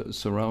in a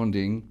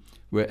surrounding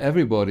where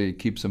everybody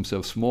keeps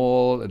themselves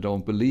small and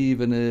don't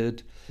believe in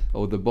it,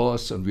 or the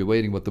boss, and we're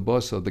waiting what the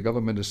boss or the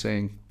government is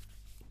saying.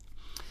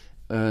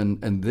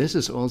 And this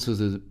is also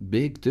the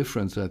big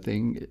difference, I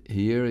think.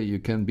 Here you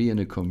can be in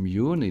a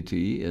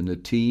community, in a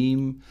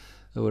team,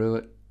 or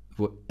whatever,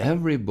 where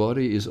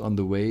everybody is on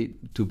the way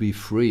to be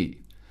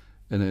free.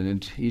 And then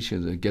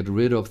teaching, get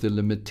rid of the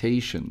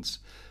limitations.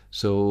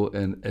 So,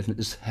 and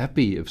is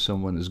happy if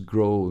someone is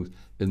growing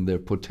in their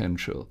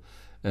potential.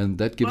 And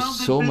that gives Well,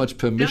 so much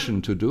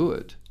permission to do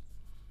it.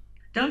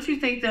 don't you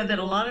think, though, that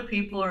a lot of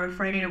people are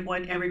afraid of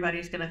what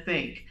everybody's going to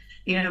think?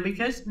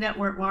 Because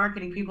network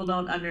marketing, people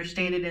don't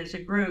understand it as a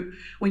group.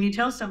 When you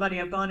tell somebody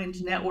I've gone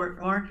into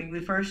network marketing,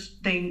 the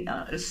first thing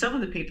some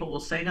of the people will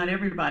say, not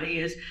everybody,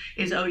 is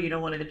oh, you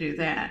don't want to do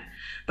that.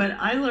 But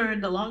I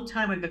learned a long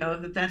time ago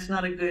that that's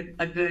not a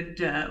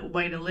good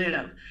way to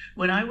live.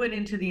 When I went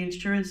into the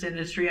insurance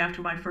industry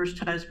after my first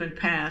husband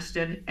passed,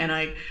 and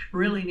I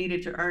really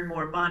needed to earn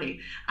more money,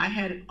 I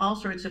had all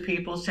sorts of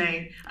people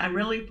saying, I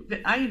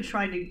had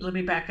tried to, let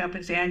me back up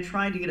and say, I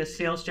tried to get a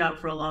sales job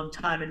for a long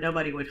time and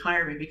nobody would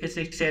hire me because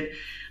they said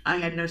I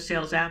had no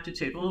sales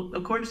aptitude. Well,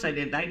 of course I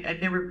didn't.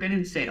 I'd never been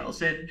in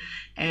sales and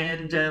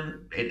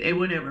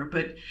whatever.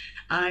 But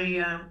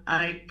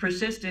I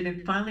persisted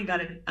and finally got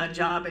a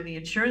job in the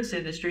insurance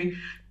industry.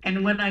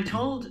 And when I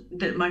told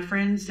my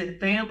friends and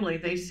family,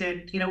 they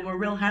said, we're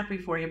real happy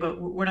for you,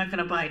 but we're not going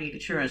to buy any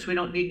insurance. We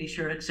don't need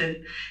insurance.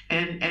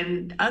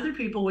 And other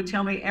people would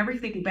tell me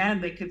everything bad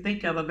they could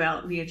think of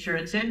about the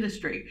insurance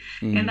industry.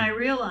 And I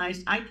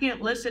realized I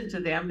can't listen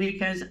to them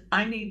because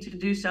I need to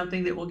do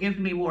something that will give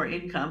me more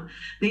income.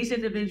 These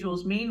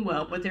individuals mean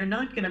well, but they're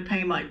not going to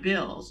pay my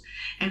bills.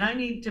 And I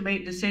need to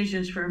make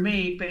decisions for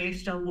me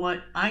based on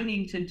what I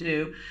need to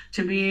do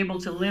to be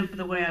able to live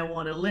the way I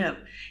want to live.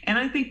 And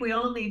I think we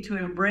all need to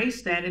embrace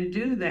that and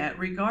do that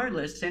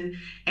regardless. And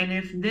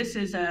if this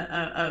is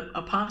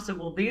a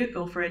possible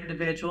vehicle for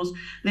individuals,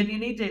 then you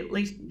need to at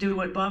least do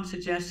what Bob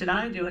suggested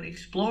I do and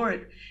explore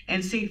it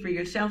and see for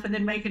yourself, and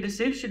then make a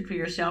decision for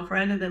yourself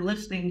rather than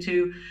listening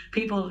to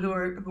people who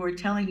are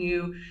telling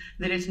you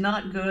that it's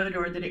not good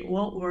or that it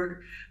won't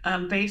work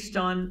based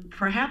on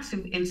perhaps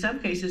in some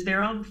cases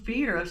their own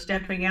fear of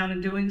stepping out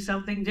and doing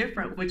something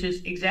different, which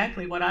is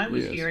exactly what I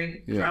was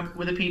hearing from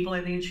with the people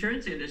in the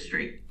insurance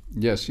industry.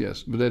 Yes,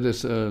 but that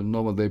is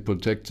normal. They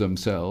protect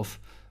themselves,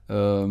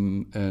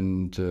 and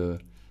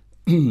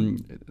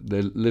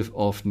they live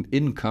often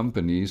in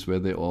companies where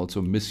they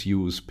also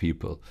misuse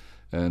people.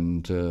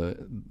 And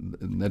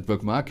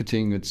network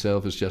marketing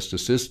itself is just a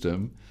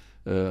system.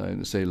 I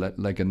say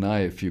like a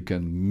knife, you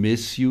can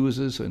misuse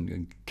it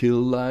and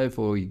kill life,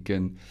 or you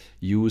can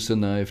use a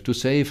knife to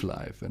save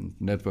life. And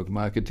network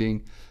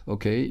marketing,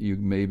 okay, you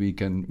maybe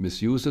can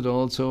misuse it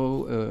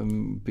also,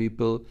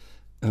 people.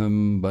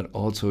 But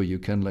also you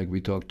can, like we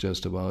talked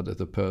just about, at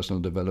the personal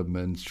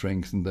development,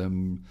 strengthen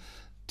them,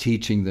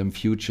 teaching them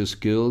future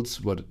skills.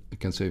 What I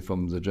can say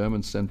from the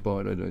German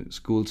standpoint, the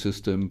school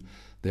system,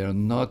 they are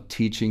not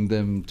teaching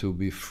them to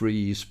be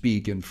free,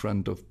 speak in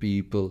front of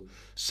people,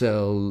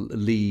 sell,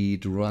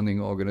 lead,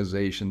 running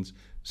organizations.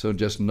 So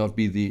just not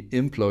be the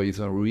employees,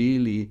 are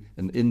really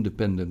an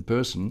independent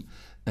person.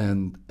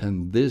 And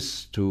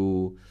this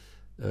to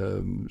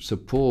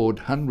support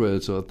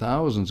hundreds or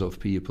thousands of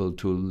people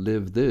to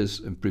live this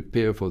and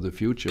prepare for the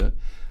future,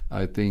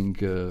 I think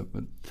the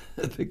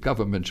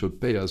government should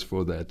pay us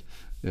for that.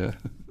 Yeah.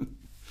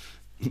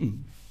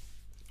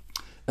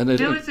 And I No,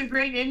 think, it's a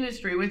great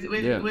industry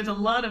yeah. with a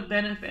lot of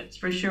benefits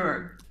for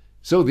sure.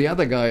 So the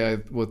other guy I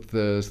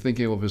was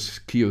thinking of is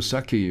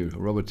Kiyosaki,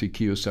 Robert T.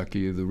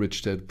 Kiyosaki, the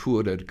rich dad,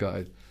 poor dad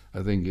guy.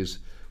 I think is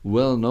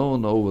well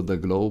known over the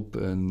globe,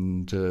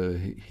 and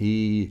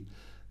he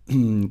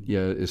yeah,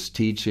 is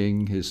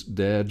teaching. His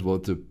dad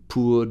was a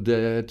poor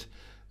dad,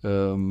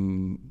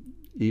 even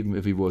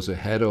if he was a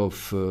head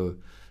of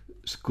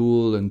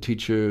school and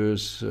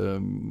teachers,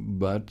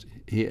 but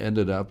he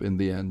ended up in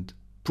the end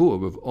poor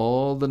with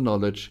all the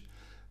knowledge,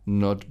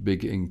 not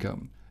big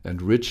income.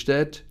 And rich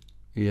dad,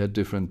 he had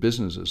different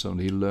businesses, and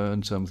he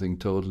learned something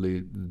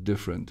totally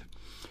different.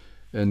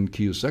 And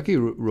Kiyosaki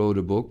wrote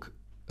a book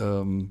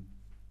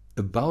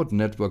about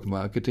network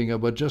marketing,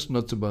 but just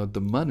not about the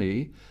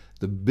money.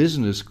 The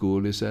business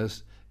school, he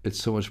says,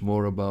 it's so much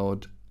more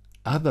about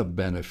other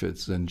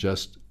benefits than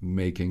just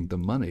making the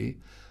money,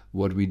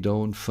 what we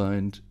don't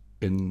find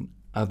in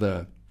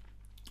other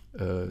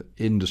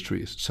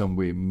industries. Some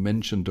we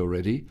mentioned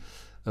already.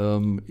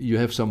 You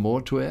have some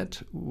more to add?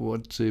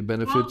 What the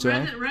benefits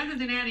Well, are? rather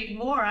than adding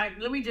more,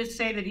 let me just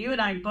say that you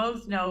and I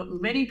both know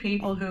many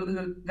people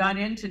who got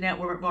into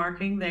network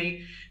marketing.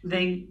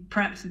 They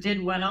perhaps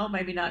did well,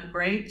 maybe not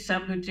great.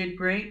 Some who did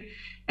great,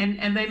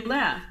 and they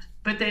left.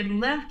 But they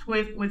left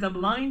with a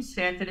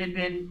mindset that had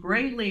been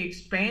greatly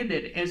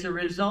expanded as a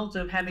result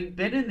of having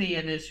been in the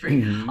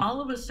industry.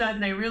 All of a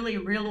sudden, they really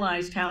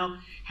realized how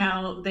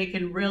they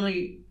can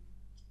really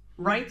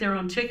write their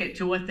own ticket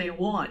to what they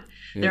want.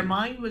 Yeah. Their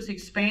mind was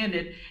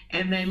expanded,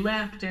 and they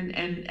left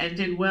and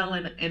did well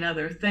in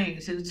other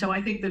things. And so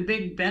I think the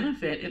big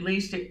benefit, at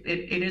least it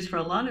is for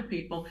a lot of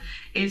people,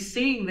 is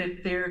seeing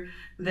that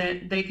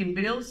they can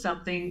build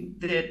something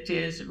that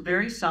is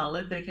very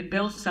solid. They can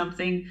build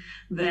something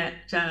that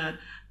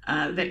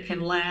that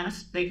can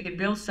last. They can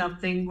build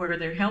something where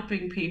they're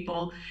helping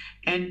people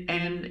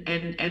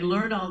and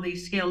learn all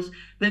these skills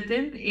that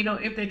then,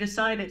 if they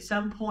decide at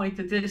some point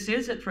that this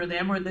isn't for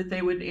them or that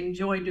they would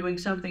enjoy doing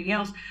something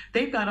else,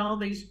 they've got all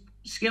these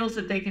skills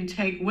that they can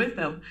take with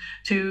them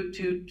to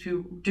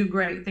do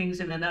great things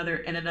in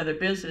another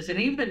business. And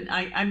even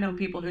I've known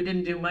people who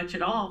didn't do much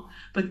at all,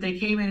 but they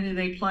came in and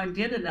they plugged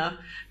in enough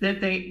that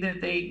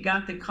they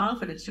got the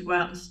confidence to go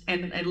out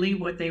and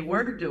leave what they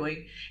were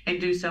doing and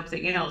do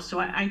something else. So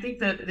I think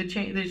that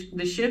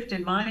the shift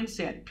in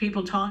mindset,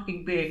 people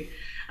talking big.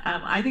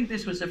 I think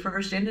this was the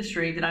first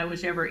industry that I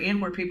was ever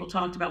in where people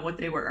talked about what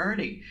they were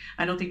earning.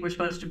 I don't think we're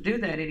supposed to do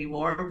that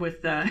anymore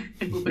with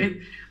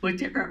with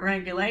different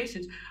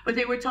regulations. But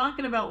they were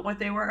talking about what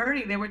they were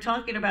earning. They were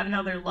talking about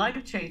how their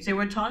life changed. They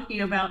were talking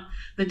about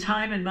the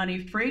time and money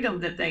freedom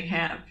that they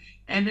have.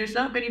 And there's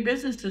not many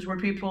businesses where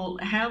people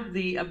have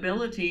the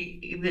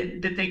ability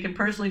that they can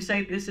personally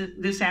say,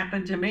 this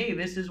happened to me.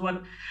 This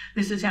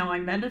is how I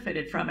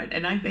benefited from it.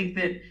 And I think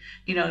that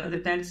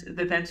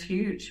that's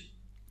huge.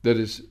 That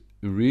is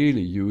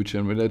really huge,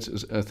 and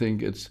I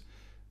think it's.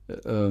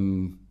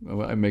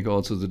 I make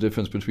also the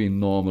difference between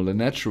normal and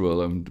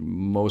natural. And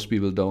most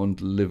people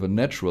don't live a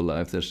natural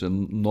life. There's a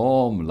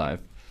norm life.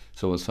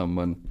 So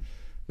someone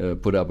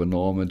put up a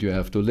norm, and you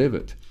have to live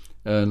it.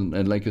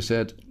 And like you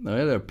said,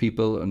 there are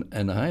people,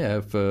 and I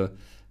have a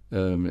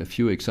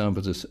few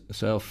examples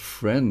of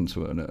friends,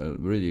 a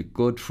really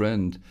good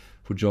friend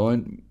who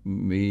joined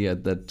me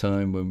at that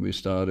time when we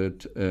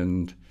started,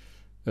 and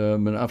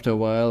after a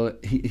while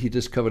he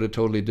discovered a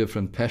totally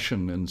different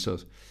passion, and so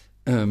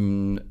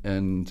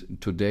and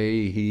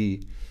today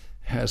he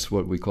has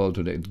what we call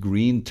today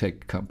green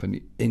tech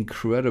company,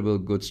 incredible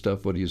good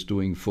stuff what he's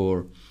doing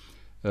for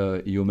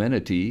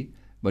humanity.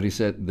 But he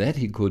said that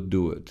he could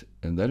do it,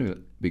 and that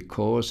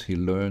because he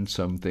learned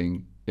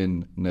something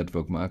in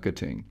network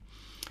marketing.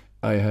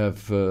 I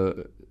have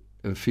a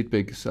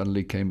feedback.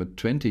 Suddenly came a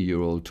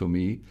 20-year-old to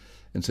me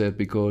and said,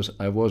 because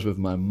I was with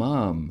my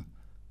mom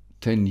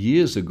 10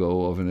 years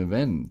ago of an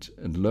event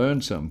and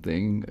learned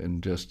something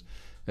and just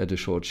had a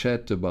short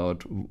chat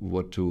about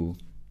what to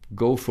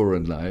go for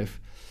in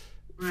life.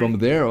 Right. From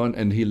there on,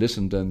 and he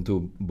listened then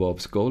to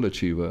Bob's Goal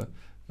Achiever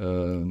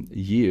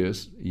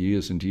years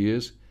and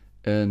years.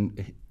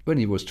 And when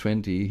he was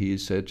 20, he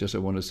said, just I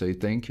want to say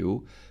thank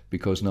you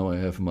because now I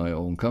have my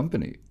own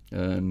company.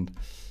 And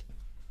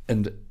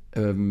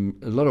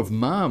a lot of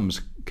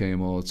moms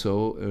came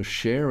also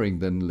sharing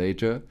then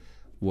later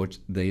what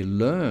they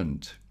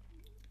learned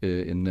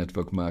in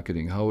network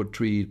marketing, how to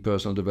treat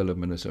personal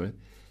development, etc.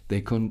 They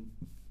could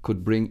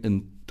bring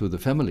into the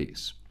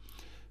families,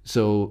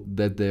 so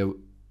that they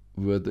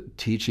were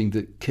teaching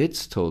the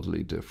kids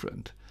totally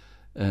different.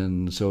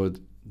 And so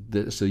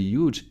there's a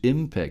huge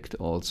impact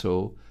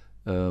also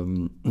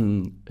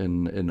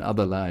in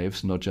other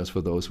lives, not just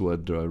for those who are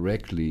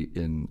directly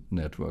in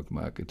network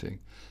marketing.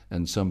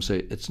 And some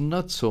say it's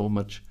not so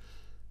much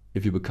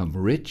if you become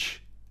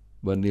rich,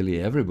 but nearly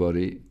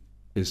everybody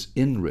is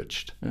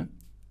enriched. Yeah?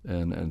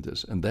 And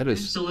that is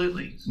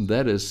absolutely,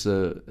 that is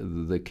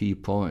the key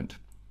point.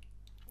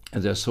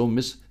 And there's so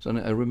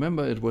I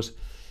remember it was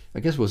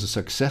a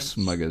Success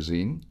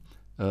magazine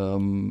at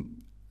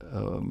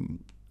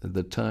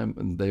the time,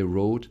 and they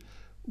wrote,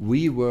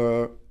 we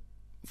were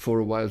for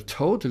a while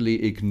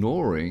totally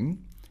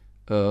ignoring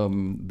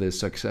the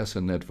success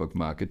in network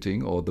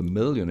marketing or the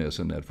millionaires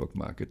in network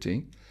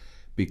marketing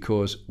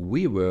because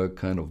we were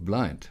kind of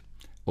blind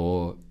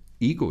or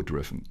ego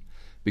driven.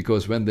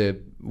 Because when they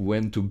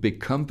went to big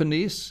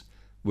companies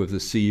with the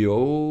CEO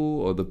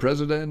or the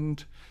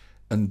president,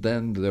 and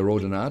then they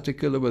wrote an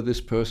article about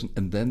this person,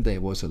 and then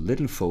there was a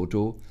little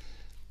photo,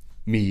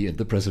 me and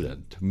the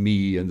president,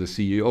 me and the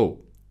CEO,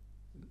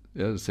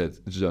 yeah, said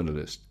the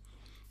journalist.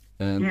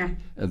 And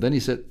then he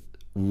said,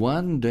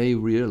 one day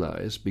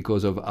realize,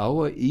 because of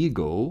our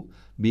ego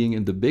being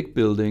in the big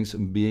buildings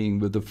and being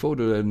with the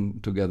photo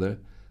and together,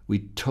 we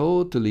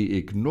totally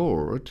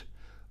ignored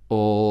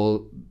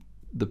all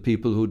the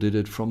people who did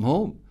it from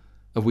home.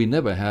 And we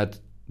never had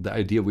the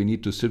idea we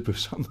need to sit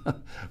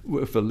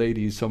with a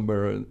lady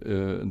somewhere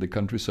in the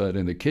countryside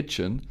in the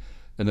kitchen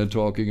and then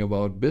talking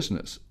about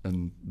business.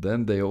 And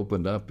then they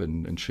opened up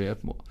and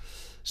shared more.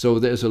 So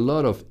there's a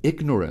lot of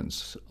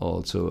ignorance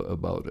also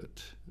about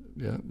it.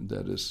 Yeah,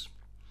 that is.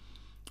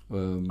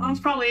 Well, it's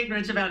probably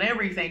ignorance about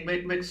everything,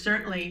 but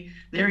certainly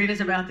there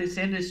is about this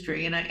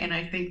industry, and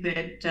I think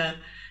that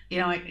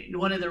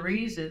one of the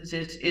reasons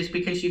is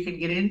because you can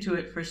get into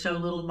it for so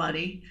little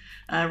money,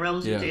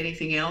 relative to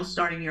anything else.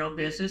 Starting your own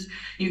business,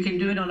 you can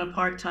do it on a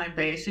part-time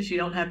basis. You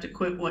don't have to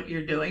quit what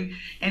you're doing,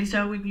 and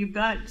so when you've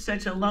got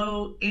such a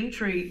low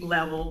entry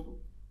level,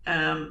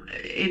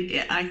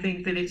 I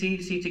think that it's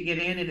easy to get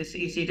in, and it's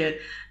easy to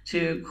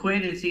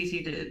quit. It's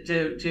easy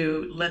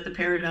to let the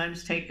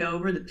paradigms take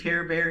over, the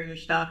terror barrier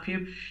stop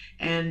you,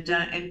 and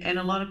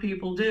a lot of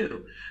people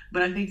do.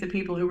 But I think the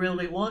people who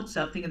really want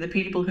something, and the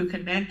people who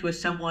connect with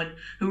someone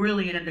who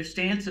really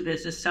understands the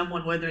business,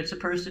 someone, whether it's a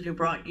person who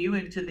brought you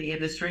into the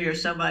industry or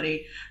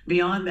somebody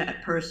beyond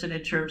that person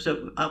in terms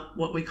of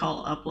what we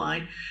call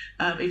upline,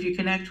 if you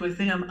connect with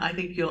them, I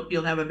think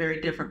you'll have a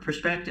very different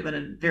perspective and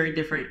a very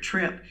different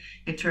trip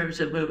in terms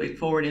of moving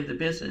forward in the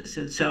business.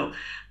 And so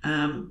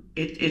I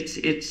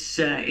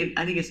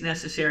think it's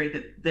necessary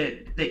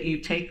that you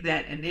take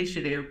that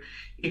initiative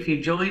if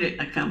you join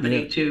a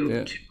company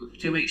to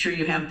make sure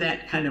you have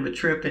that kind of a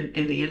trip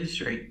in the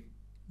industry.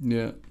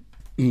 Yeah.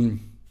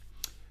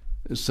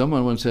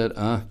 Someone once said,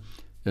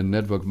 in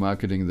network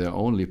marketing, there are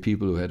only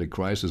people who had a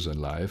crisis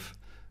in life.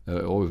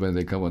 Always when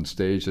they come on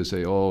stage, they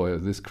say, oh, I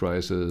have this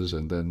crisis,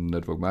 and then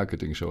network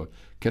marketing show.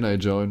 Can I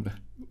join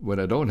when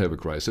I don't have a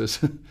crisis?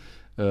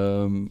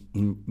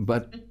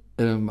 But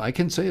I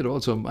can say it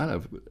also in my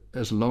life,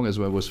 as long as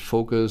I was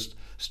focused,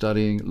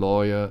 studying,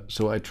 lawyer,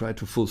 so I tried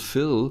to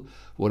fulfill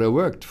what I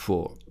worked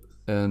for.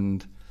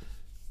 And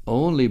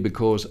only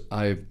because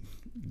I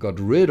got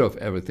rid of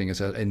everything and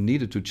said I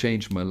needed to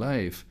change my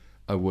life,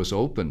 I was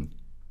open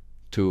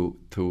to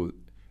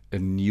a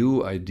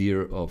new idea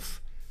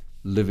of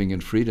living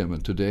in freedom.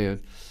 And today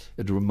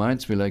it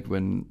reminds me like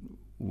when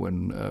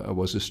I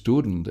was a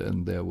student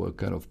and there were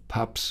kind of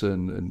pubs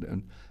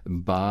and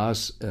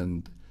bars,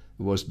 and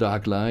it was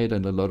dark light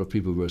and a lot of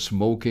people were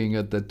smoking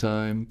at that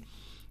time.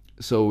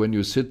 So when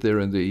you sit there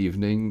in the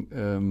evening,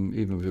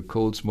 even with a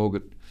cold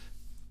smoke,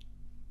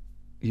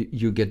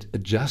 you get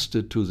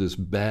adjusted to this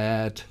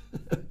bad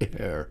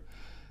air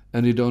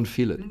and you don't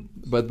feel it.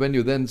 But when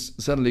you then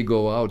suddenly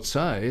go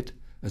outside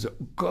and say,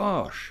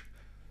 gosh,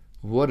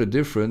 what a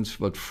difference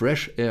what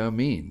fresh air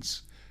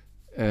means.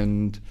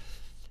 And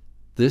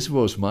this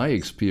was my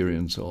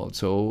experience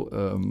also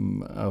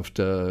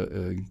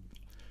after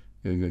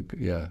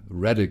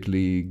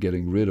radically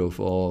getting rid of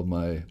all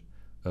my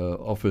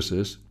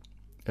offices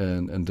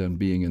and then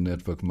being in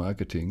network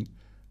marketing.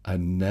 I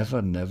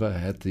never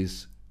had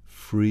this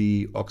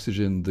free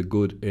oxygen, the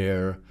good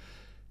air,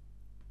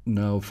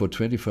 now for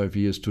 25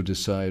 years to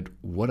decide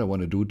what I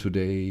want to do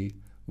today,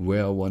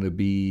 where I want to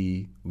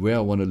be, where I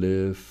want to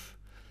live,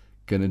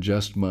 can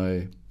adjust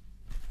my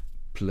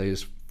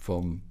place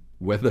from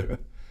weather.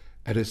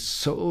 And it's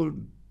so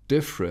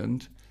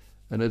different,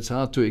 and it's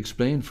hard to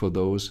explain for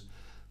those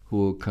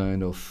who are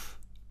kind of,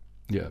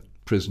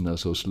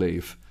 prisoners or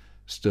slave,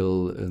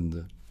 still in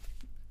the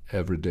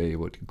everyday,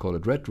 what you call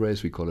it, rat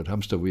race, we call it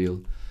hamster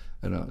wheel.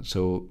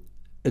 So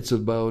it's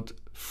about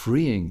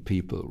freeing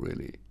people,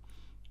 really.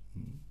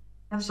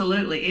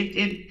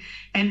 Absolutely.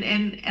 And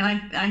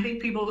I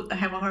think people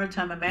have a hard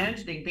time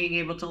imagining being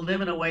able to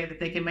live in a way that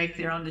they can make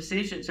their own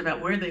decisions about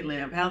where they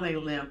live, how they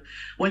live,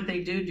 what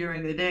they do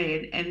during the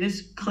day. And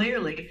this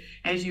clearly,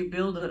 as you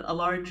build a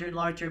larger and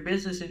larger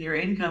business and your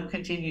income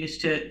continues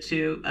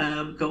to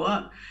go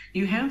up,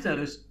 you have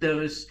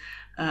those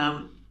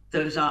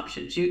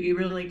options. You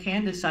really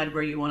can decide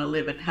where you want to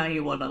live and how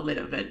you want to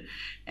live it.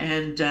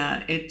 And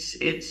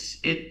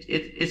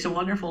it's a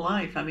wonderful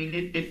life. I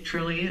mean, it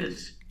truly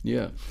is.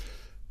 Yeah.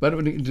 But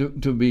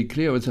to be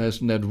clear, it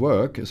says net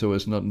work, so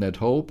it's not net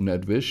hope,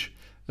 net wish.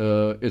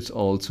 It's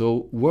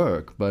also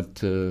work,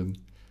 but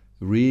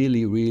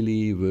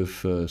really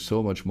with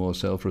so much more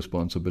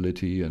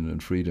self-responsibility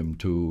and freedom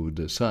to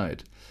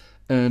decide.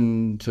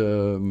 And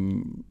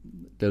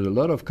there's a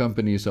lot of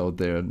companies out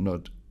there.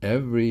 Not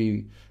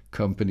every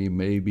company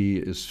maybe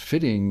is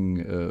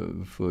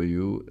fitting for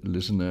you,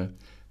 listener,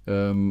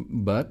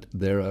 But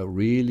there are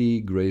really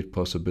great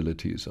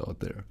possibilities out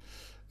there.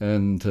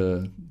 And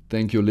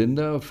thank you,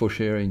 Linda, for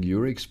sharing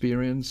your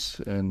experience,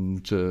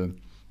 and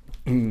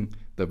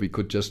that we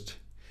could just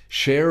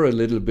share a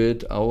little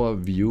bit our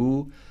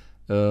view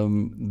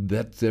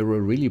that there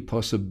are really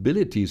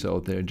possibilities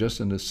out there, just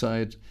in the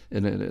side,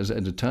 at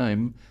a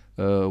time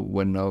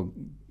when now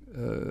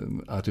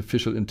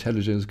artificial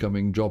intelligence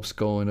coming, jobs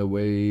going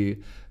away,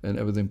 and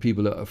everything.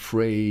 People are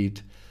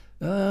afraid.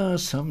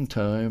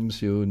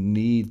 Sometimes you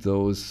need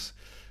those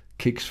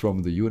kicks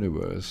from the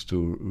universe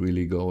to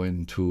really go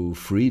into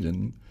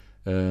freedom,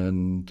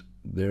 and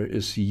there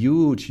is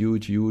huge,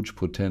 huge, huge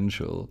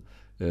potential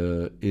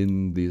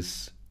in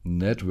this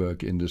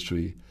network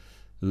industry.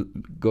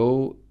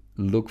 Go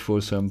look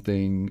for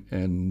something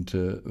and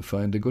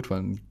find a good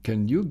one.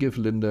 Can you give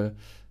Linda,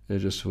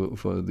 just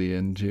for the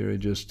end here,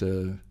 just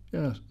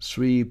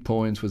 3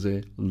 points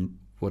with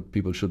what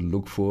people should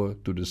look for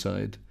to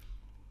decide?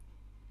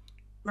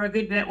 For a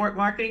good network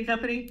marketing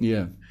company?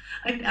 Yeah.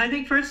 I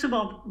think, first of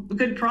all,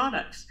 good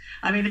products.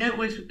 I mean, that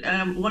was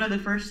one of the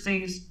first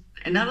things,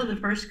 and not of the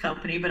first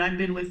company, but I've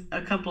been with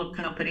a couple of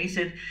companies,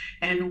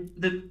 and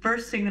the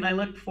first thing that I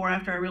looked for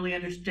after I really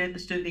understood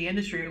the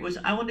industry was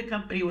I want a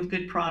company with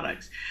good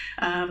products,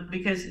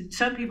 because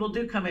some people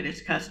do come in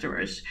as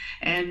customers,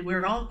 and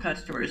we're all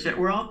customers,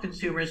 we're all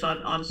consumers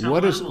on some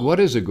level. What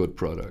is a good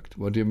product?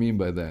 What do you mean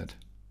by that?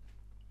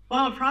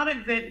 Well, a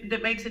product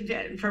that makes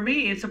for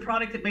me, it's a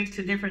product that makes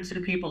a difference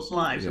in people's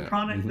lives. Yeah. A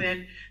product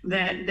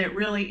that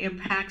really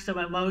impacts them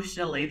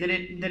emotionally, that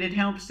it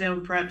helps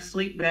them perhaps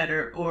sleep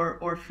better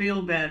or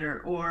feel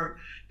better, or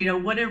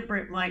whatever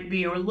it might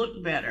be, or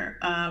look better.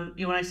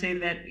 When I say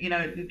that,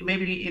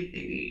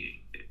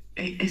 maybe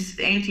it's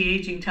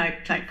anti-aging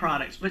type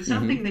products, but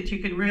something that you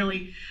can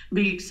really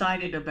be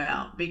excited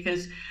about,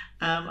 because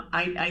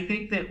I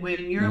think that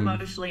when you're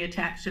emotionally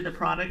attached to the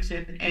products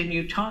and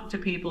you talk to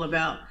people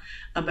about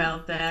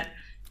that,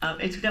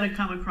 it's going to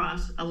come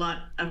across a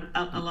lot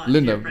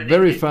Linda, different.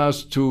 very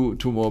fast, two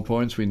more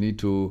points. We need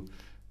to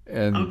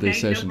end the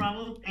session. No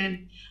problem.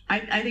 And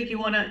I think you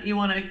want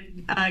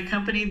a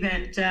company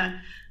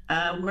that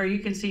where you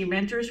can see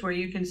mentors, where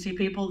you can see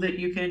people that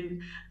you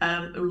can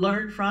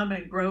learn from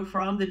and grow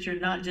from, that you're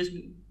not just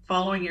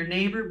following your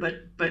neighbor,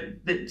 but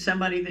that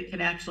somebody that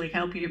can actually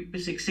help you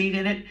succeed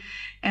in it.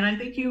 And I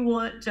think you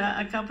want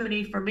a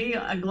company, for me,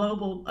 a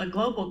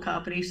global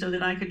company, so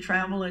that I could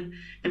travel and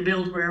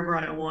build wherever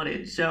I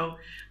wanted. So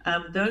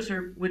those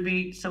would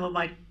be some of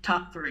my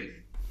top 3.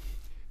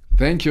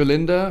 Thank you,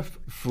 Linda,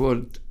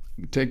 for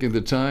taking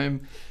the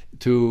time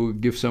to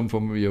give some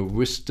from your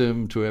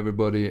wisdom to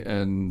everybody.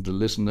 And the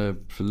listener,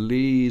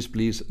 please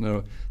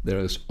know there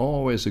is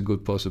always a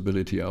good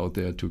possibility out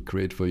there to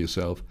create for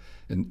yourself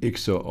an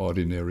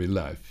extraordinary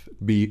life.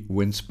 Be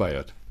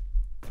Winspired.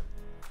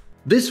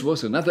 This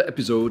was another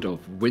episode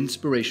of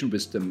Winspiration,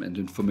 Wisdom and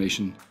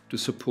Information to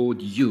support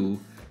you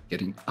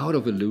getting out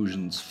of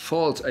illusions,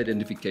 false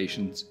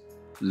identifications,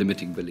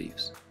 limiting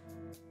beliefs.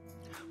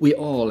 We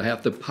all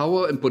have the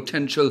power and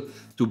potential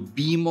to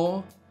be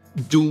more,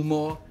 do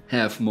more,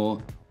 have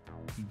more,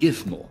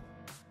 give more.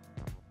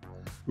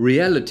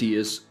 Reality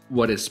is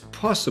what is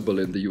possible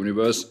in the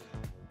universe,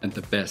 and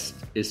the best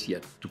is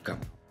yet to come.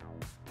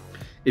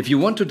 If you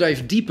want to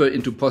dive deeper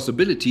into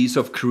possibilities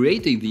of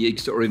creating the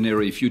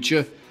extraordinary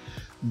future,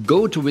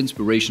 go to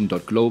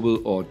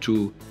winspiration.global or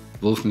to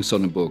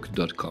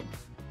wolfgangsonnenburg.com.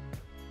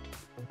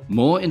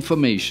 More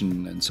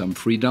information and some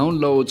free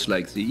downloads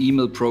like the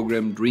email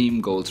program Dream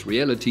Goals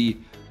Reality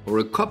or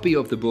a copy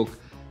of the book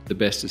The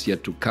Best Is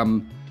Yet to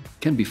Come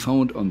can be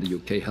found on the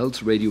UK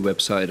Health Radio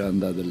website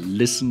under the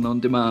Listen on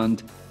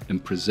Demand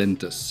and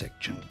Presenters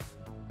section.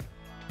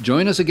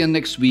 Join us again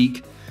next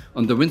week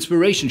on the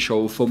Winspiration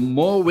Show for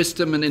more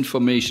wisdom and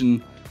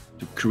information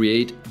to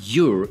create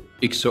your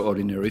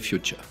extraordinary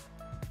future.